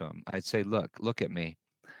this to them. I'd say, look at me.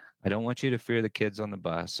 I don't want you to fear the kids on the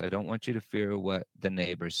bus. I don't want you to fear what the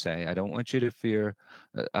neighbors say. I don't want you to fear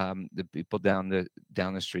the people down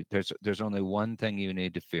the street. There's only one thing you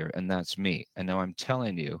need to fear, and that's me. And now I'm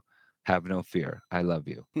telling you, have no fear. I love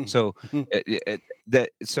you. So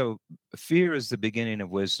so fear is the beginning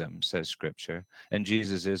of wisdom, says Scripture, and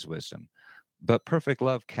Jesus is wisdom. But perfect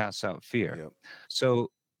love casts out fear. Yep.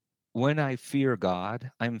 So when I fear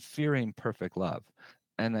God, I'm fearing perfect love.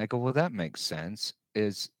 And I go, well, that makes sense.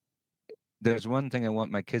 There's one thing I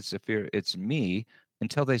want my kids to fear. It's me,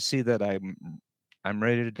 until they see that I'm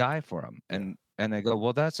ready to die for them. And I go,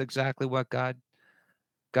 well, that's exactly what God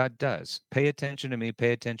does. Pay attention to me.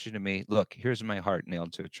 Pay attention to me. Look, here's my heart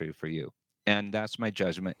nailed to a tree for you. And that's my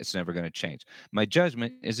judgment. It's never going to change. My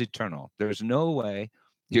judgment is eternal. There's no way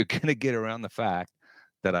you're going to get around the fact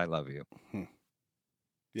that I love you.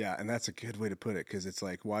 Yeah, and that's a good way to put it, because it's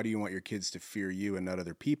like, why do you want your kids to fear you and not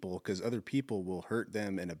other people? Because other people will hurt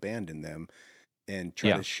them and abandon them and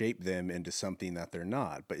try to shape them into something that they're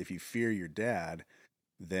not. But if you fear your dad,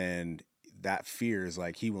 then that fear is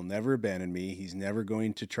like, he will never abandon me. He's never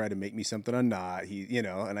going to try to make me something I'm not.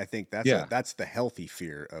 And I think that's the healthy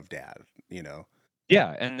fear of dad,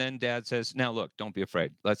 Yeah, and then dad says, "Now look, don't be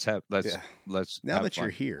afraid. Let's now that fun. You're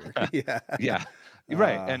here." Yeah. Yeah.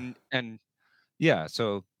 Right. And yeah,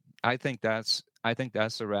 so I think that's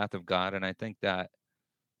the wrath of God, and I think that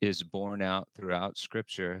is borne out throughout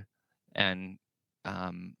Scripture. And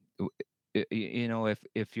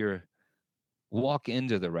if you're walk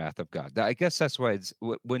into the wrath of God, I guess that's why it's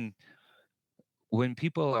when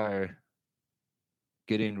people are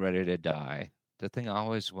getting ready to die, the thing I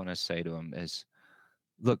always want to say to them is,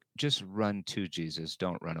 look, just run to Jesus.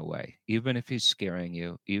 Don't run away, even if he's scaring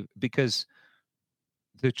you, because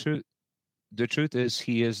the truth is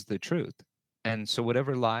he is the truth. And so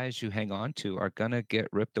whatever lies you hang on to are going to get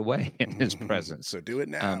ripped away in his presence. So do it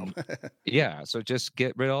now. Yeah. So just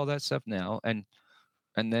get rid of all that stuff now. And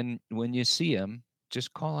then when you see him,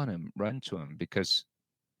 just call on him, run to him, because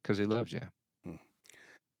he loves you.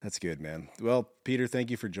 That's good, man. Well, Peter,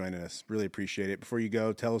 thank you for joining us. Really appreciate it. Before you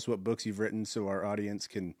go, tell us what books you've written so our audience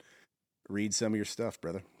can read some of your stuff,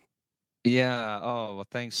 brother. Yeah. Oh, well,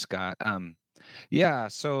 thanks, Scott. Yeah.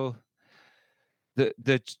 So the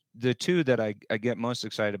two that I get most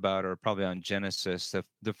excited about are probably on Genesis.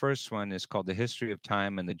 The first one is called The History of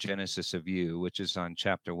Time and the Genesis of You, which is on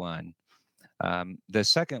chapter 1. The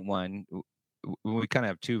second one, we kind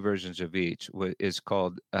of have two versions of each, is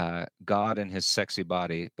called God and His Sexy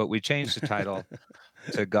Body, but we changed the title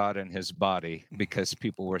to God and His Body because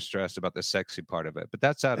people were stressed about the sexy part of it. But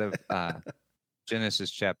that's out of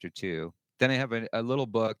Genesis chapter 2. Then I have a little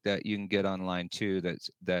book that you can get online too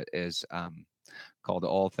that is called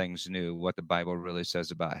All Things New, What the Bible Really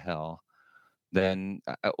Says About Hell. Then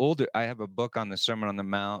I have a book on the Sermon on the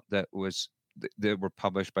Mount that were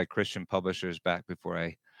published by Christian publishers back before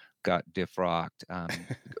I got defrocked.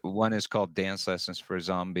 One is called Dance Lessons for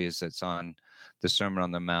Zombies, that's on the Sermon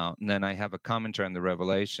on the Mount. And then I have a commentary on the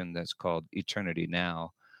Revelation that's called Eternity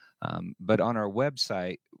Now. But on our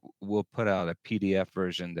website, we'll put out a PDF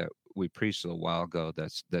version that we preached a little while ago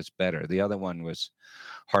that's better. The other one was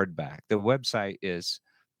hardback. The website is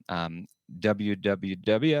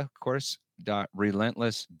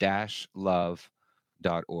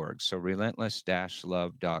www.relentless-love.org. So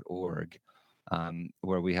relentless-love.org,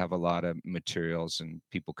 where we have a lot of materials and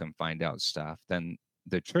people can find out stuff. Then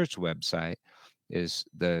the church website is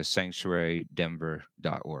the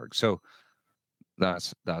sanctuarydenver.org. So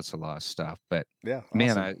that's a lot of stuff. But yeah, awesome.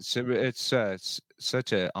 Man, it's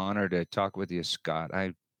such an honor to talk with you, Scott.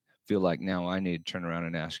 I feel like now I need to turn around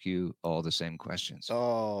and ask you all the same questions.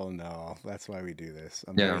 Oh no, that's why we do this.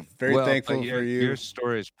 I'm very thankful for you. Your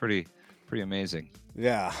story is pretty amazing.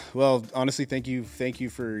 Yeah. Well, honestly, thank you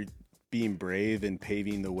for being brave and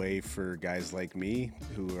paving the way for guys like me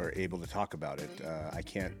who are able to talk about it. I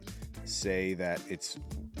can't say that it's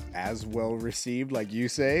as well received like you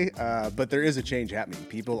say, but there is a change happening.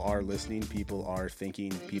 People are listening, people are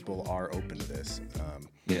thinking, people are open to this.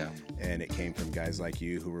 And it came from guys like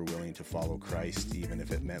you who were willing to follow Christ, even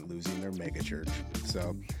if it meant losing their mega church.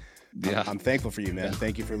 So yeah, I'm thankful for you, man. Yeah.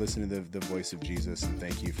 Thank you for listening to the voice of Jesus, and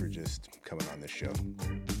thank you for just coming on this show.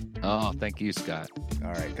 Oh, thank you, Scott.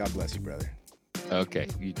 All right. God bless you, brother. Okay.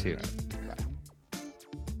 You too. All right. Bye.